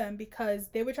to leave them because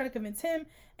they were trying to convince him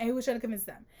and he was trying to convince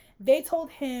them. They told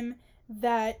him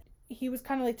that he was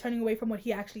kind of like turning away from what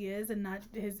he actually is and not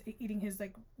eating his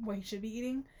like what he should be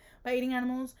eating by eating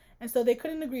animals. And so they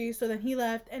couldn't agree. So then he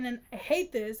left. And then I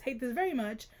hate this very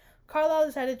much. Carlisle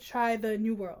decided to try the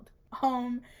New World.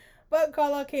 But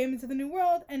Carlisle came into the New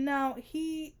World, and now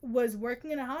he was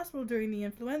working in a hospital during the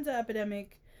influenza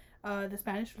epidemic, the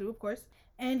Spanish flu, of course.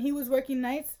 And he was working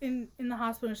nights in the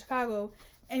hospital in Chicago.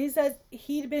 And he says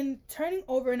he'd been turning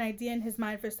over an idea in his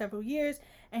mind for several years,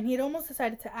 and he had almost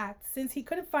decided to act. Since he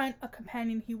couldn't find a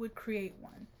companion, he would create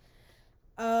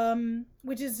one.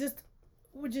 Which is a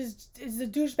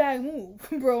douchebag move,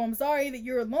 bro. I'm sorry that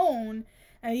you're alone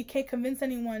and you can't convince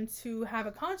anyone to have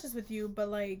a conscience with you, but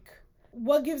like,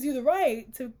 what gives you the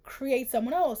right to create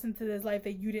someone else into this life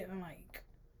that you didn't like?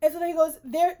 And so then he goes,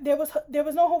 there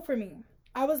was no hope for me.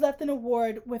 I was left in a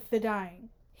ward with the dying.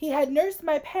 He had nursed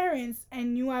my parents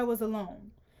and knew I was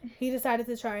alone. He decided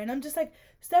to try. And I'm just like,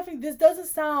 Stephanie, this doesn't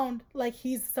sound like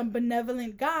he's some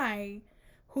benevolent guy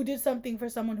who did something for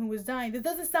someone who was dying. This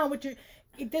doesn't sound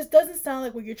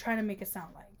like what you're trying to make it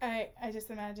sound like. I just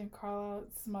imagine Carlisle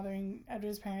smothering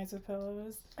Edward's parents with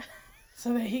pillows.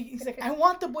 So that he's like, I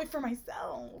want the boy for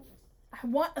myself. I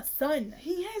want a son.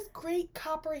 He has great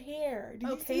copper hair. Do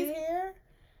you see his hair?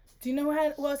 Do you know who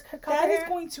else had copper hair? That is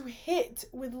going to hit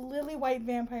with lily white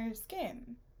vampire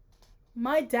skin.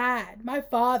 My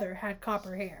father had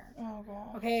copper hair. Oh,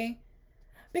 God. Okay?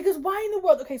 Because why in the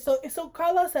world? Okay, so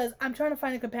Carlisle says, I'm trying to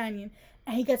find a companion,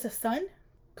 and he gets a son?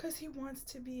 Because he wants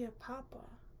to be a papa.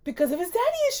 Because of his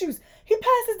daddy issues. He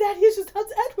passed his daddy issues down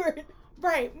to Edward.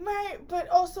 Right. But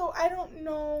also, I don't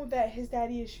know that his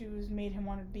daddy issues made him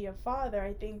want to be a father.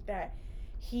 I think that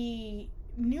he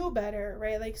knew better,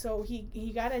 right? Like, so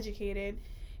he got educated.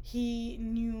 He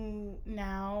knew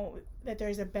now that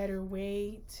there's a better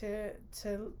way to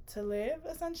live,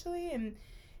 essentially, and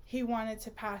he wanted to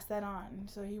pass that on.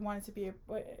 So he wanted to be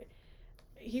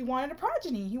he wanted a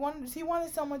progeny. He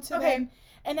wanted someone to then,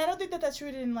 and I don't think that that's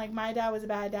rooted in like my dad was a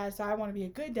bad dad, so I want to be a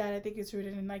good dad. I think it's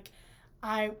rooted in like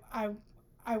I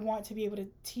want to be able to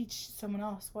teach someone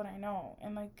else what I know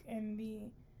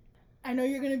I know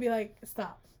you're gonna be like,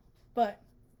 stop, but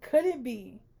could it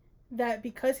be that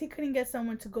because he couldn't get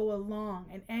someone to go along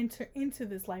and enter into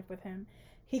this life with him,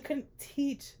 he couldn't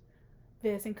teach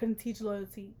this and couldn't teach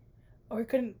loyalty, or he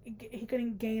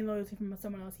couldn't gain loyalty from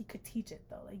someone else. He could teach it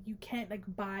though. Like you can't like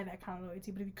buy that kind of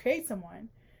loyalty, but if you create someone,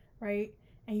 right,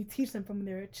 and you teach them from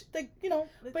their like you know.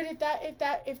 But if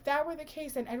that were the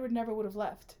case, then Edward never would have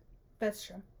left. That's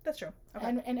true. That's true.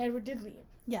 Okay. And Edward did leave.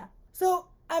 Yeah. So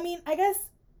I mean, I guess.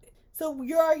 So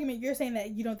your argument, you're saying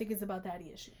that you don't think it's about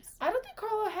daddy issues. I don't think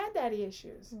Carlisle had daddy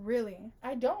issues. Really?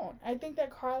 I don't. I think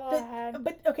that Carlisle had.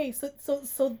 But okay, so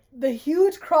the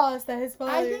huge cross that his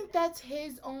father. I think that's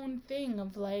his own thing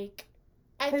of like.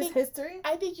 His history.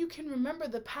 I think you can remember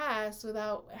the past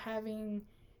without having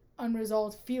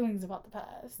unresolved feelings about the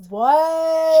past.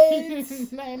 What?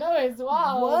 I know, it's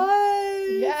wild. What?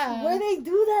 Yeah. Where they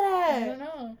do that at? I don't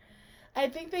know. I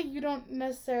think that you don't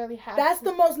necessarily have. That's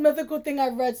the most mythical thing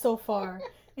I've read so far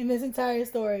in this entire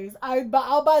stories.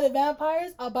 I'll buy the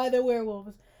vampires. I'll buy the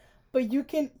werewolves, but you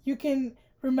can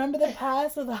remember the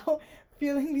past without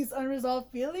feeling these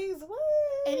unresolved feelings. What?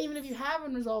 And even if you have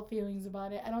unresolved feelings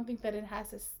about it, I don't think that it has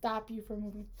to stop you from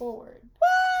moving forward.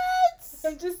 What?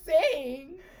 I'm just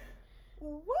saying.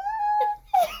 What?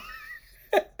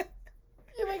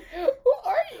 You're like, who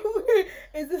are you?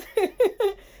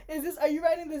 Is this? Are you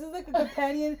writing? This is like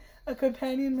a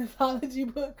companion mythology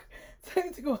book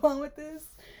to go along with this.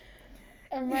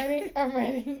 I'm writing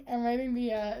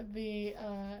the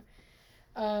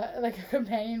like a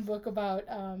companion book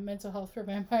about mental health for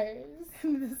vampires.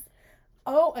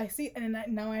 Oh, I see, and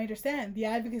now I understand. The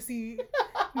advocacy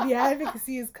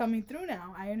is coming through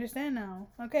now. I understand now.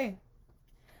 Okay.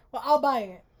 Well, I'll buy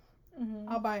it. Mm-hmm.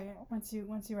 I'll buy it once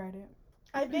you write it.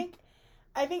 I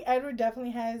think Edward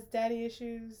definitely has daddy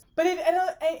issues, but in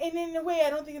a way, I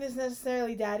don't think it is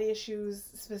necessarily daddy issues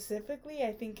specifically.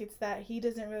 I think it's that he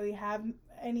doesn't really have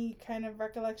any kind of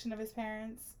recollection of his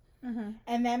parents, mm-hmm.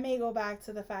 and that may go back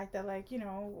to the fact that, like,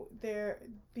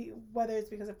 whether it's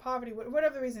because of poverty,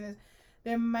 whatever the reason is,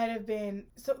 there might have been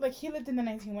like he lived in the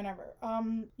 19 whenever.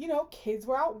 Kids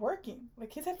were out working. Like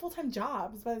kids had full-time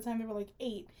jobs by the time they were like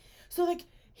 8, so like.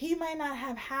 He might not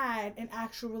have had an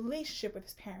actual relationship with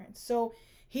his parents. So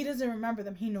he doesn't remember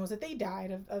them. He knows that they died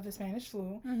of the Spanish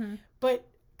flu. Mm-hmm. But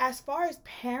as far as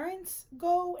parents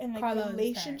go and like Carlisle's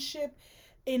relationship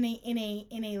in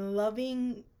a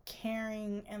loving,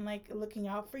 caring, and like looking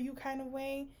out for you kind of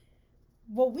way,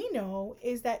 what we know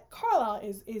is that Carlisle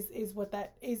is what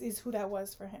that is who that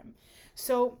was for him.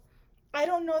 So I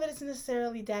don't know that it's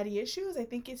necessarily daddy issues. I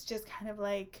think it's just kind of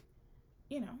like,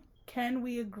 Can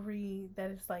we agree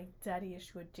that it's like daddy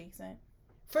issue adjacent?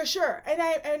 For sure.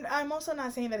 And I'm also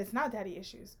not saying that it's not daddy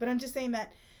issues, but I'm just saying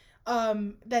that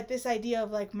that this idea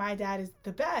of like my dad is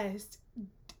the best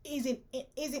isn't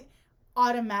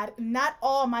automatic. Not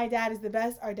all my dad is the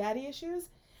best are daddy issues.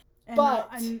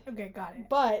 Okay, got it.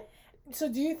 But so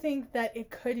do you think that it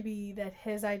could be that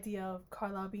his idea of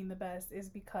Carlisle being the best is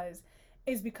because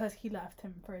he left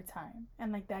him for a time,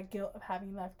 and like that guilt of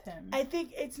having left him? I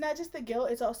think it's not just the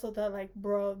guilt, it's also the like,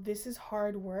 bro, this is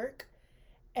hard work,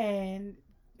 and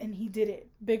he did it.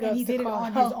 He did it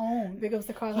on his own. Big ups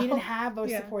to Carlisle. He didn't have a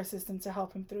support system to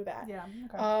help him through that. Yeah.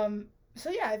 Okay. So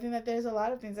yeah, I think that there's a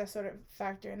lot of things that sort of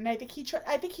factor in, and I think he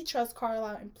trusts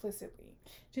Carlisle implicitly.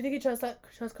 Do you think he trusts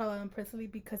Carlisle implicitly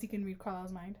because he can read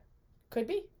Carlisle's mind? Could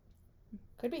be.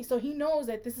 So he knows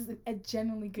that this is a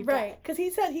genuinely good guy. Right. Because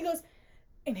he said, he goes,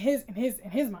 in his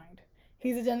mind,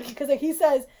 he's a genuine, because like he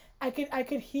says, I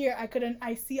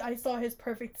saw his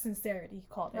perfect sincerity, he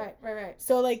called it. Right.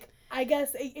 So like, I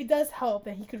guess it does help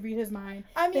that he could read his mind.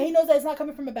 I mean, that he knows that it's not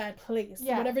coming from a bad place.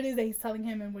 Yeah. Whatever it is that he's telling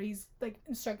him and what he's like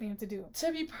instructing him to do.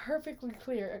 To be perfectly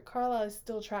clear, Carlisle is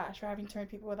still trash for having turned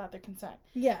people without their consent.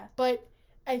 Yeah. But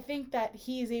I think that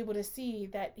he is able to see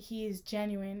that he is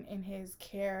genuine in his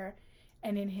care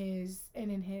and in his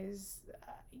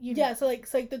Yeah, so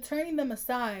like the turning them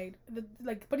aside,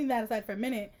 like putting that aside for a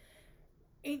minute,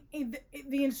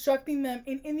 the instructing them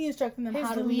his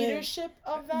how to leadership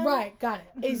live. of them, right? Got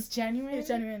it. Is genuine,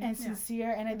 and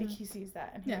sincere, and I think Mm-hmm. he sees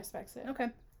that and he respects it. Okay,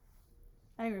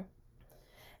 I agree.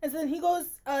 And so then he goes.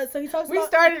 So he talks. We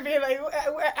started being like,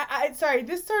 sorry,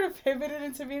 this sort of pivoted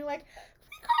into being like,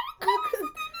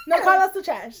 no, Carlisle's still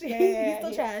trash. He's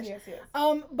still trash. Yes.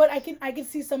 But I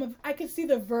can see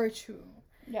the virtue.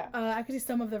 Yeah. I can see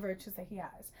some of the virtues that he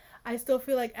has. I still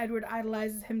feel like Edward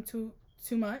idolizes him too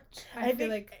much. I feel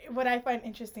like what I find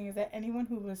interesting is that anyone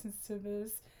who listens to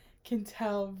this can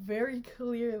tell very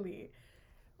clearly,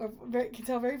 can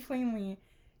tell very plainly,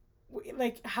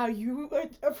 like how you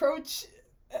approach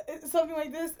something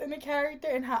like this in a character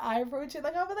and how I approach it.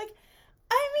 Like I'll be like,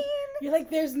 I mean, You're like,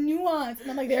 there's nuance. And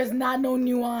I'm like, there's not no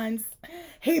nuance.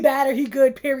 He bad or he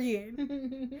good,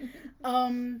 period.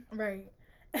 Right.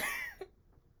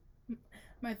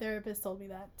 My therapist told me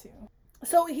that too.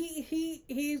 So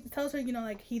he tells her, you know,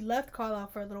 like he left Carlisle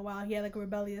for a little while. He had like a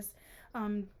rebellious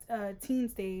teen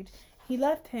stage. He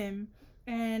left him,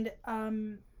 and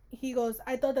he goes,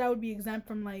 I thought that I would be exempt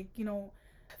from, like, you know,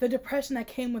 the depression that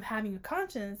came with having a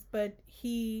conscience, but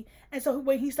so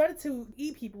when he started to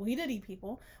eat people, he did eat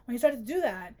people. When he started to do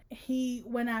that, he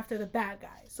went after the bad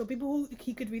guys. So people who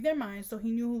he could read their minds, so he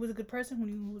knew who was a good person, who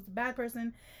knew who was a bad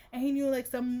person, and he knew like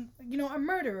some, you know, a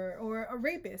murderer or a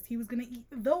rapist. He was gonna eat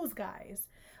those guys.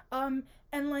 And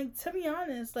like, to be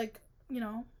honest, like, you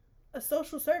know, a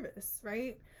social service,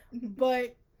 right?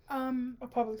 But a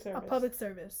public service. A public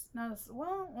service. Not a,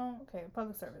 okay, a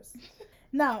public service.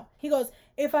 Now, he goes,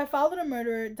 if I followed a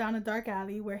murderer down a dark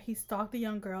alley where he stalked a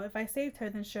young girl, if I saved her,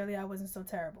 then surely I wasn't so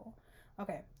terrible.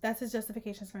 Okay, that's his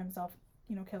justifications for himself,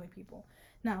 you know, killing people.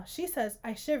 Now, she says,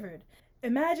 I shivered,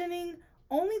 imagining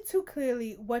only too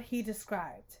clearly what he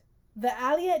described. The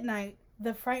alley at night,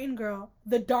 the frightened girl,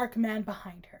 the dark man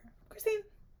behind her. Kristine?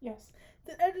 Yes.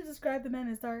 Did Edward describe the man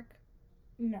as dark?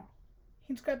 No.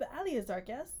 He described the alley as dark,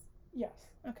 yes? Yes.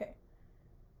 Okay.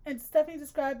 And Stephanie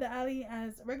described the alley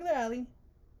as a regular alley.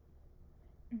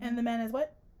 Mm-hmm. And the man as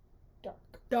what? Dark.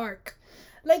 Dark.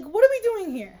 Like, what are we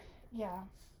doing here? Yeah.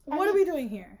 What are we doing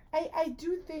here? I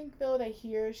do think, though, that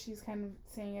here she's kind of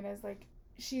saying it as, like,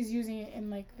 she's using it in,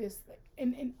 like, this, like,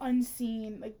 in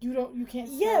unseen, like, you can't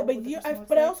see. Yeah,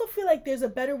 but I also feel like there's a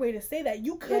better way to say that.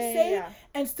 You could say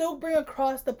and still bring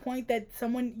across the point that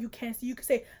someone you can't see. You could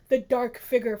say the dark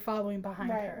figure following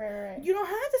behind her. Right. You don't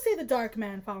have to say the dark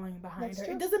man following behind her.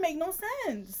 True. It doesn't make no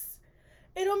sense.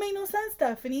 It don't make no sense,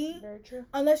 Stephanie. Very true.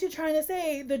 Unless you're trying to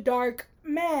say the dark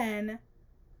man.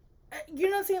 You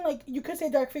know what I'm saying? Like, you could say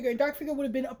dark figure, and dark figure would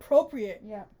have been appropriate.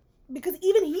 Yeah. Because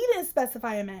even he didn't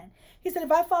specify a man. He said,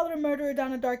 if I followed a murderer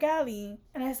down a dark alley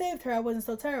and I saved her, I wasn't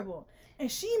so terrible.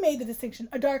 And she made the distinction,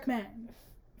 a dark man.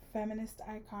 Feminist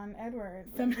icon Edward.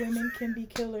 Women can be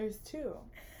killers too.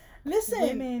 Listen.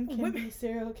 Women can be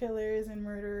serial killers and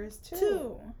murderers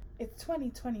too. It's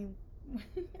 2020.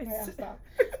 I'll stop.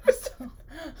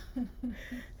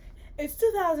 It's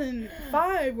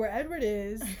 2005 where Edward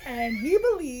is, and he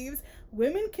believes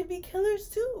women can be killers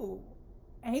too.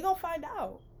 And he gonna find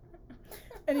out.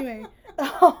 Anyway,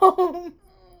 and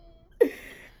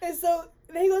so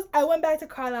then he goes, I went back to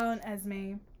Carlisle and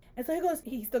Esme. And so he goes,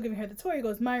 he's still giving her the tour. He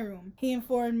goes, my room. He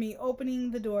informed me,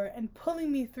 opening the door and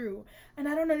pulling me through. And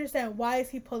I don't understand, why is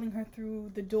he pulling her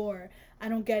through the door? I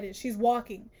don't get it. She's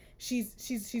walking. She's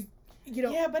you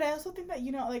know. Yeah, but I also think that,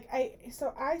 you know, like, I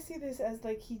see this as,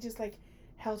 like, he just, like,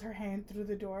 held her hand through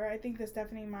the door. I think that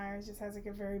Stephanie Myers just has, like,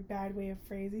 a very bad way of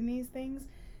phrasing these things.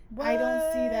 What? I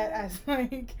don't see that as,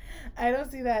 like,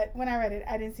 when I read it,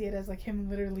 I didn't see it as, like, him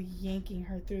literally yanking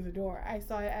her through the door. I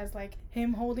saw it as, like,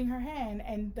 him holding her hand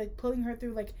and, like, pulling her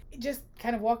through, like, just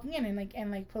kind of walking in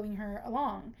and pulling her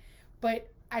along.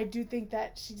 But I do think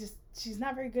that she's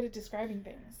not very good at describing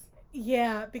things.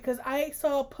 Yeah, because I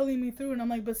saw pulling me through and I'm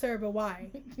like, but sir, but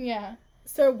why? Yeah.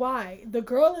 Sir, why? The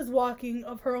girl is walking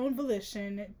of her own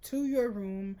volition to your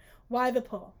room. Why the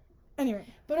pull? Anyway.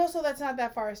 But also that's not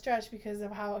that far a stretch because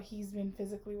of how he's been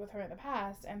physically with her in the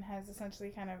past and has essentially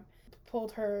kind of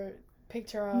pulled her,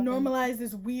 picked her up. Normalized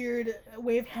this weird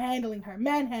way of handling her,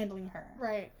 manhandling her.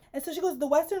 Right. And so she goes, the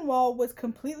western wall was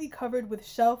completely covered with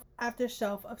shelf after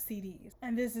shelf of CDs.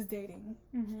 And this is dating.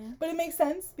 Mm-hmm. But it makes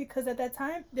sense because at that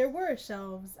time, there were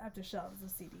shelves after shelves of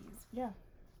CDs. Yeah.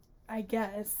 I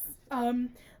guess.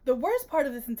 The worst part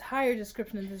of this entire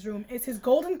description of this room is his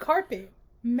golden carpet.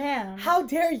 Ma'am. How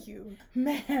dare you?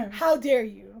 Ma'am. How dare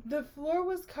you? The floor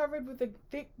was covered with a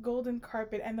thick golden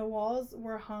carpet and the walls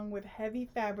were hung with heavy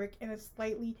fabric in a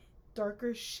slightly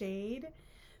darker shade.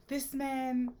 This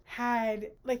man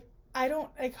had, like, I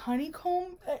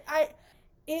honeycomb. It's I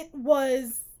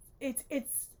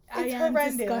am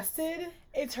horrendous. Disgusted.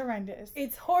 It's horrendous.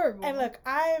 It's horrible. And look,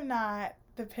 I am not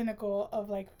the pinnacle of,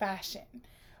 like, fashion,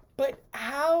 but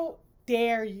how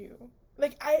dare you?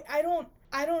 Like, I don't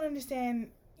understand.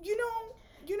 You know.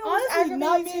 Honestly,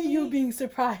 not to you being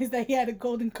surprised that he had a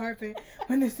golden carpet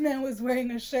when this man was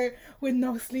wearing a shirt with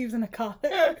no sleeves and a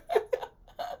collar.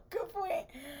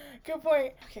 Good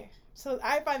point. Okay, so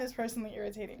I find this personally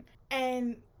irritating.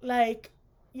 And, like,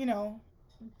 you know,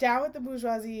 down with the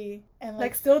bourgeoisie. And,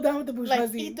 like, still down with the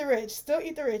bourgeoisie. Like, still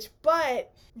eat the rich.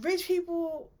 But rich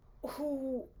people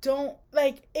who don't,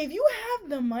 like, if you have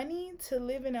the money to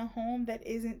live in a home that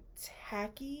isn't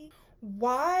tacky,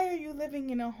 why are you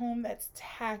living in a home that's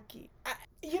tacky?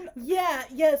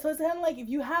 Yeah. So it's kind of like, if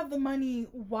you have the money,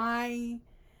 why?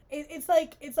 It's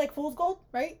like fool's gold,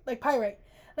 right? Like pyrite.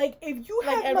 Like, if you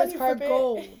Like have Edward's money carpet. for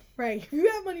gold, right? If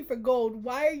you have money for gold,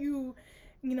 why are you,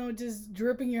 just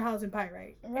dripping your house in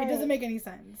pyrite? Right. It doesn't make any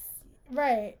sense.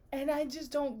 Right. And I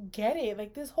just don't get it.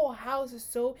 Like, this whole house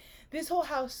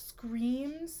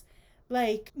screams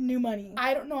like New money.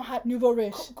 I don't know how. Nouveau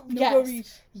riche. Yes. Nouveau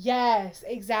riche. Yes,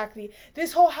 exactly.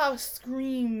 This whole house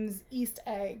screams East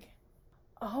Egg.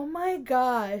 Oh my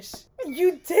gosh.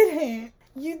 You didn't.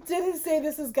 You didn't say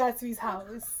this is Gatsby's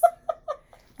house.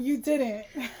 You didn't.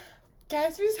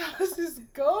 Gatsby's house is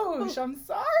gauche. I'm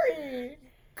sorry.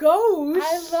 Gauche?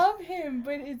 I love him,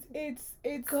 but it's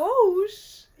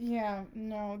gauche. Yeah,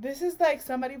 no. This is like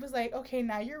somebody was like, okay,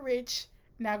 now you're rich.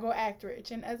 Now go act rich.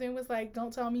 And Esme was like,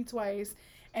 don't tell me twice.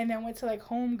 And then went to like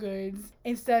Home Goods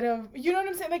instead of, you know what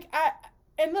I'm saying? Like,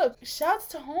 and look, shouts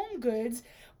to Home Goods,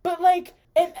 but like,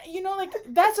 and like,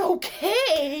 that's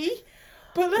okay.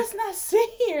 But let's not sit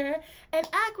here and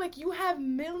act like you have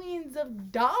millions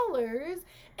of dollars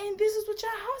and this is what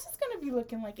your house is going to be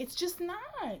looking like. It's just not.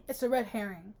 It's a red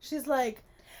herring. She's like,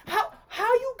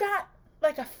 how you got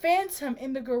like a phantom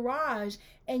in the garage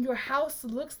and your house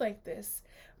looks like this?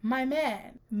 My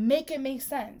man, make it make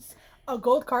sense. A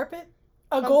gold carpet?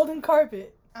 A golden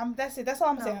carpet. That's it. That's all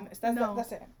I'm saying on this.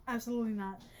 That's it. Absolutely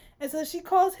not. And so she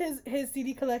calls his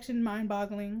CD collection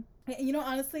mind-boggling.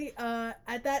 Honestly,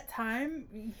 at that time,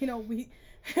 we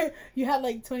you had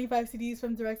like 25 CDs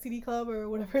from Direct CD Club or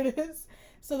whatever it is.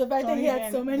 So the fact that he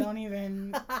had so many, don't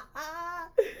even.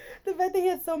 The fact that he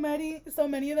had so many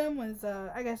of them was,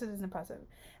 I guess, it is impressive.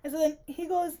 And so then he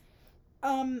goes,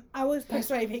 That's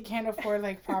why they can't afford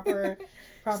like proper.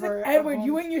 Like, Edward,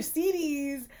 you and your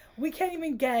CDs, we can't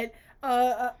even get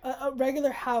a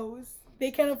regular house.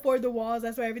 They can't afford the walls.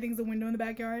 That's why everything's a window in the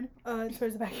backyard,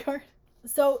 towards the backyard.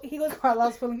 So he goes,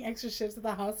 Carlisle's pulling extra shifts at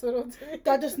the hospital too.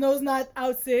 Dr. Snow's not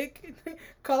out sick.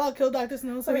 Carlisle killed Dr.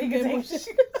 Snow so he can get more shifts.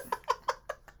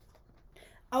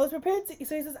 I was prepared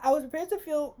to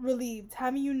feel relieved,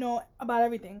 having you know about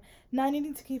everything, not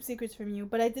needing to keep secrets from you,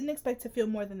 but I didn't expect to feel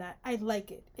more than that. I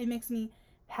like it. It makes me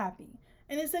happy.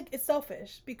 And it's like, it's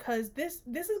selfish, because this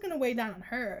is gonna weigh down on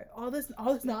her. All this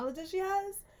knowledge that she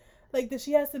has, like, that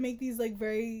she has to make these like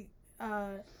very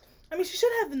she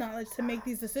should have the knowledge to make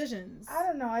these decisions. I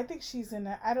don't know. I think she's in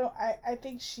I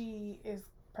think she is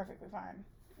perfectly fine.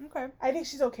 Okay. I think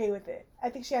she's okay with it. I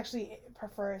think she actually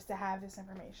prefers to have this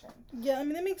information. Yeah,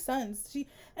 that makes sense.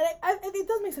 I think it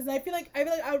does make sense. And I feel like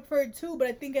I would prefer it too, but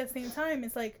I think at the same time,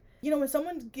 it's like, when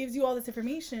someone gives you all this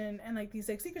information and like these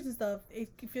like secrets and stuff, it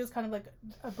feels kind of like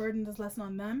a burden that's less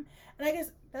on them. And I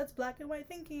guess that's black and white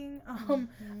thinking.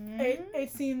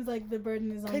 It seems like the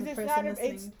burden is on the person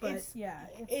listening. But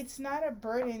it's not a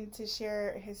burden to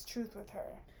share his truth with her.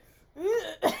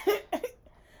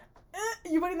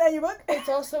 You putting that in your book? It's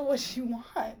also what she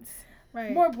wants.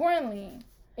 Right. More importantly,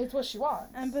 it's what she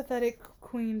wants. Empathetic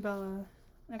Queen Bella.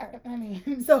 Okay. I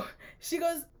mean, so she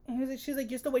goes. She's like,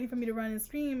 you're still waiting for me to run and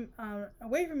scream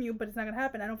away from you, but it's not gonna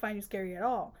happen. I don't find you scary at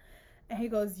all. And he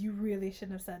goes, you really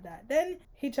shouldn't have said that. Then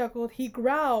he chuckled. He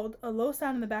growled, a low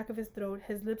sound in the back of his throat.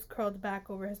 His lips curled back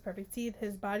over his perfect teeth.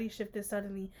 His body shifted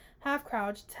suddenly, half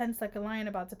crouched, tense like a lion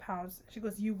about to pounce. She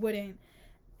goes, you wouldn't.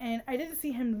 And I didn't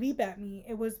see him leap at me.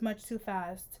 It was much too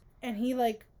fast. And he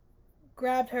like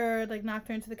grabbed her, like knocked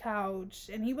her into the couch.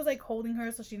 And he was like holding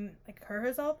her so she didn't like hurt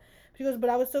herself. She goes, but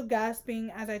I was still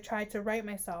gasping as I tried to right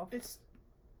myself.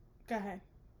 Go ahead.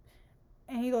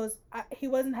 And he goes, he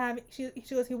wasn't having, she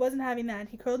goes, he wasn't having that.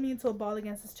 He curled me into a ball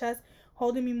against his chest,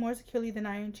 holding me more securely than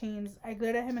iron chains. I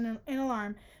glared at him in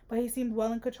alarm, but he seemed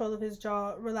well in control of his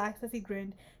jaw, relaxed as he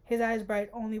grinned, his eyes bright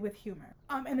only with humor.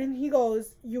 And then he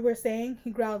goes, you were saying?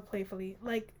 He growled playfully.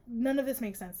 Like, none of this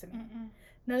makes sense to me. Mm-mm.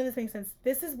 None of this makes sense.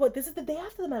 This is the day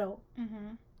after the medal.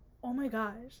 Mm-hmm. Oh my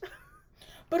gosh.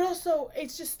 But also,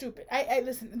 it's just stupid.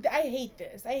 Listen, I hate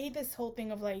this. I hate this whole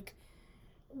thing of like,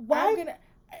 why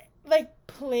like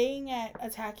playing at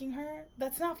attacking her.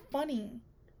 That's not funny.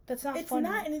 It's funny. It's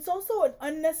not, and it's also an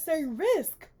unnecessary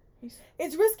risk.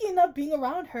 It's risky enough being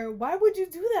around her. Why would you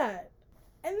do that?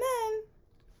 And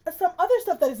then some other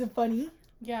stuff that isn't funny.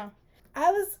 Yeah.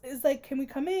 Alice is like, can we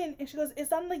come in? And she goes, it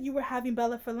sounded like you were having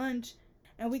Bella for lunch,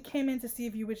 and we came in to see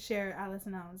if you would share, Alice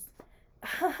announced.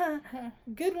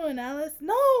 Good one, Alice.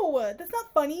 No, that's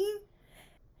not funny.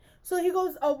 So he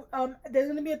goes, there's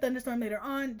going to be a thunderstorm later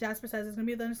on. Jasper says there's going to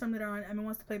be a thunderstorm later on. Emma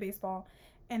wants to play baseball.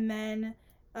 And then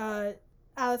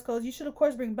Alice goes, you should, of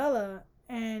course, bring Bella.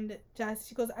 And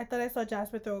she goes, I thought I saw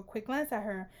Jasper throw a quick glance at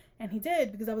her. And he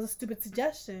did, because that was a stupid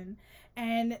suggestion.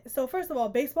 And so, first of all,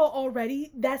 baseball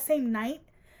already, that same night,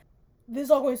 this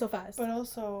is all going so fast. But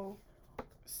also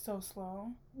so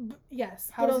slow. Yes.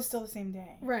 How is it still the same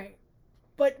day? Right.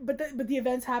 But the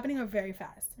events happening are very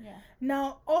fast. Yeah.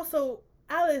 Now, also,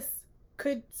 Alice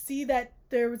could see that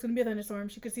there was going to be a thunderstorm.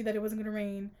 She could see that it wasn't going to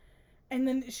rain. And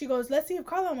then she goes, let's see if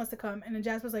Carlisle wants to come. And then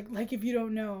Jasper's like if you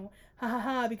don't know. Ha ha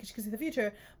ha, because she could see the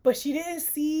future. But she didn't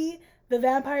see the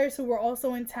vampires who were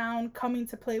also in town coming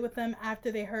to play with them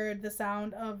after they heard the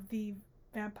sound of the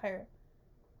vampire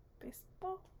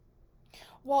baseball.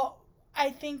 Well, I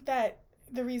think that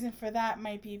the reason for that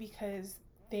might be because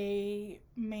they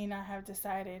may not have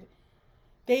decided.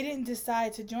 They didn't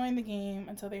decide to join the game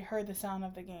until they heard the sound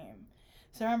of the game.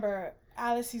 So remember,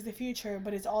 Alice sees the future,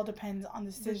 but it all depends on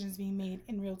the decisions being made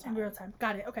in real time. In real time.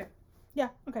 Got it. Okay. Yeah.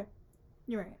 Okay.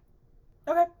 You're right.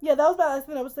 Okay. Yeah, that was my last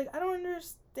minute. I was like, I don't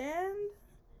understand.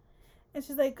 And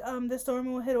she's like, the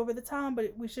storm will hit over the town,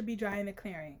 but we should be dry in the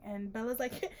clearing. And Bella's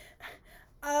like,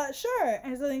 sure.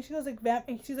 And so then she goes like,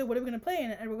 she's like, what are we gonna play?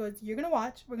 And Edward goes, you're gonna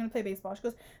watch. We're gonna play baseball. She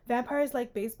goes, vampires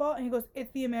like baseball? And he goes,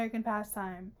 it's the American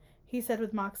pastime. He said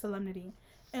with mock solemnity.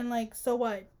 And like, so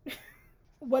what?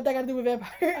 What that got to do with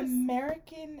vampires?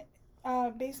 American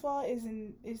baseball is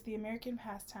the American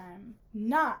pastime,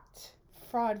 not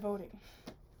fraud voting.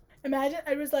 Imagine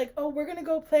Edward's like, oh, we're gonna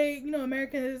go play,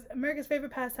 America's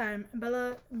favorite pastime. And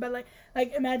Bella,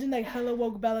 like imagine like hella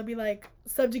woke Bella be like,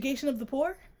 subjugation of the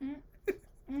poor.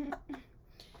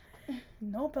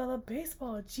 No, Bella,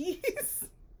 baseball, jeez.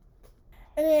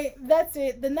 Anyway, that's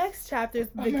it. The next chapter is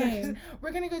the game.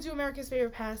 We're gonna go do America's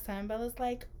favorite pastime. Bella's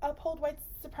like, uphold white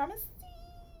supremacy.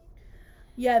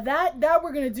 Yeah, that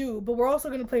we're gonna do, but we're also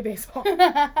gonna play baseball. We're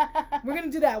gonna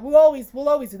do that. We'll always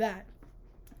do that.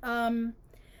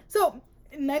 So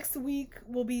next week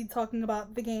we'll be talking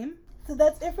about the game. So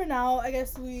that's it for now. I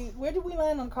guess where did we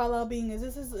land on Carlisle being? Is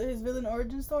this his villain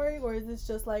origin story, or is this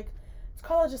just like, is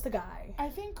Carlisle just a guy? I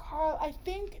think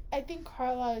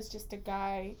Carlisle is just a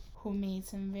guy who made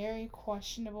some very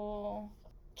questionable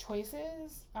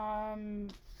choices. I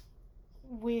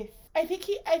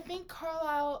think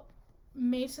Carlisle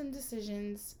made some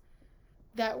decisions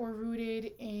that were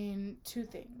rooted in two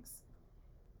things: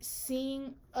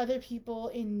 seeing other people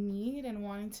in need and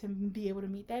wanting to be able to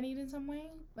meet that need in some way,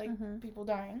 like people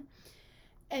dying,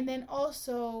 and then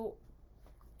also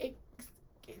it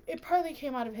partly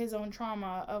came out of his own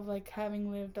trauma of like having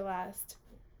lived the last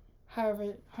however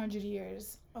 100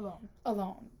 years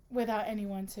alone without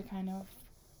anyone to kind of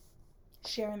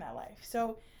share in that life.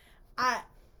 So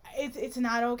it's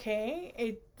not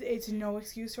okay. It's no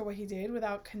excuse for what he did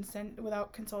without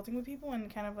consulting with people,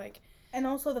 and kind of like, and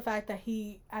also the fact that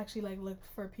he actually like looked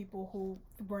for people who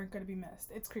weren't going to be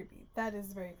missed. It's creepy. That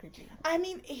is very creepy. I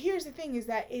mean, here's the thing: is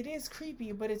that it is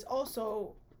creepy, but it's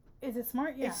also, is it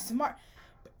smart? Yeah, it's smart.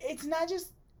 It's not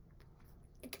just.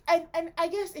 And I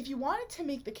guess if you wanted to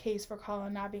make the case for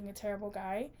Colin not being a terrible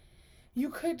guy, you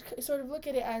could sort of look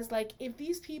at it as like, if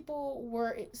these people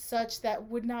were such that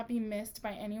would not be missed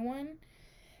by anyone,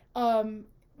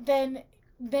 then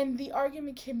the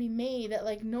argument can be made that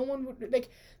like no one would, like,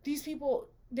 these people,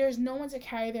 there's no one to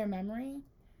carry their memory.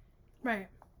 Right.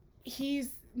 He's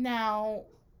now,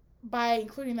 by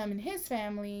including them in his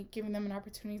family, giving them an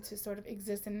opportunity to sort of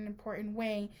exist in an important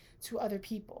way to other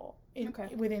people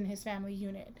within his family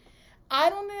unit. I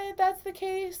don't know if that's the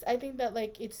case. I think that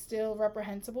like it's still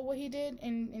reprehensible what he did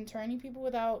in turning people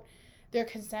without their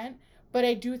consent. But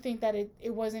I do think that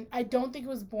it wasn't, I don't think it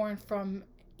was born from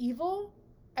evil.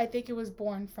 I think it was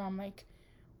born from like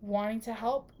wanting to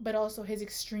help, but also his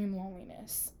extreme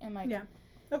loneliness and like. Yeah.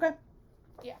 Okay.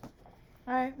 Yeah.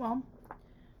 All right. Well,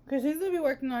 Kristine's gonna be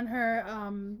working on her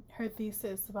her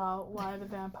thesis about why the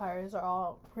vampires are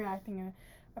all reacting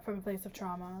from a place of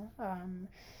trauma,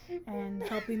 and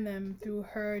helping them through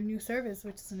her new service,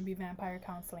 which is going to be vampire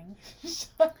counseling.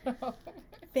 Shut up.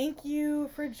 Thank you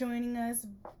for joining us.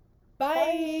 Bye.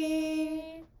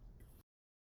 Bye.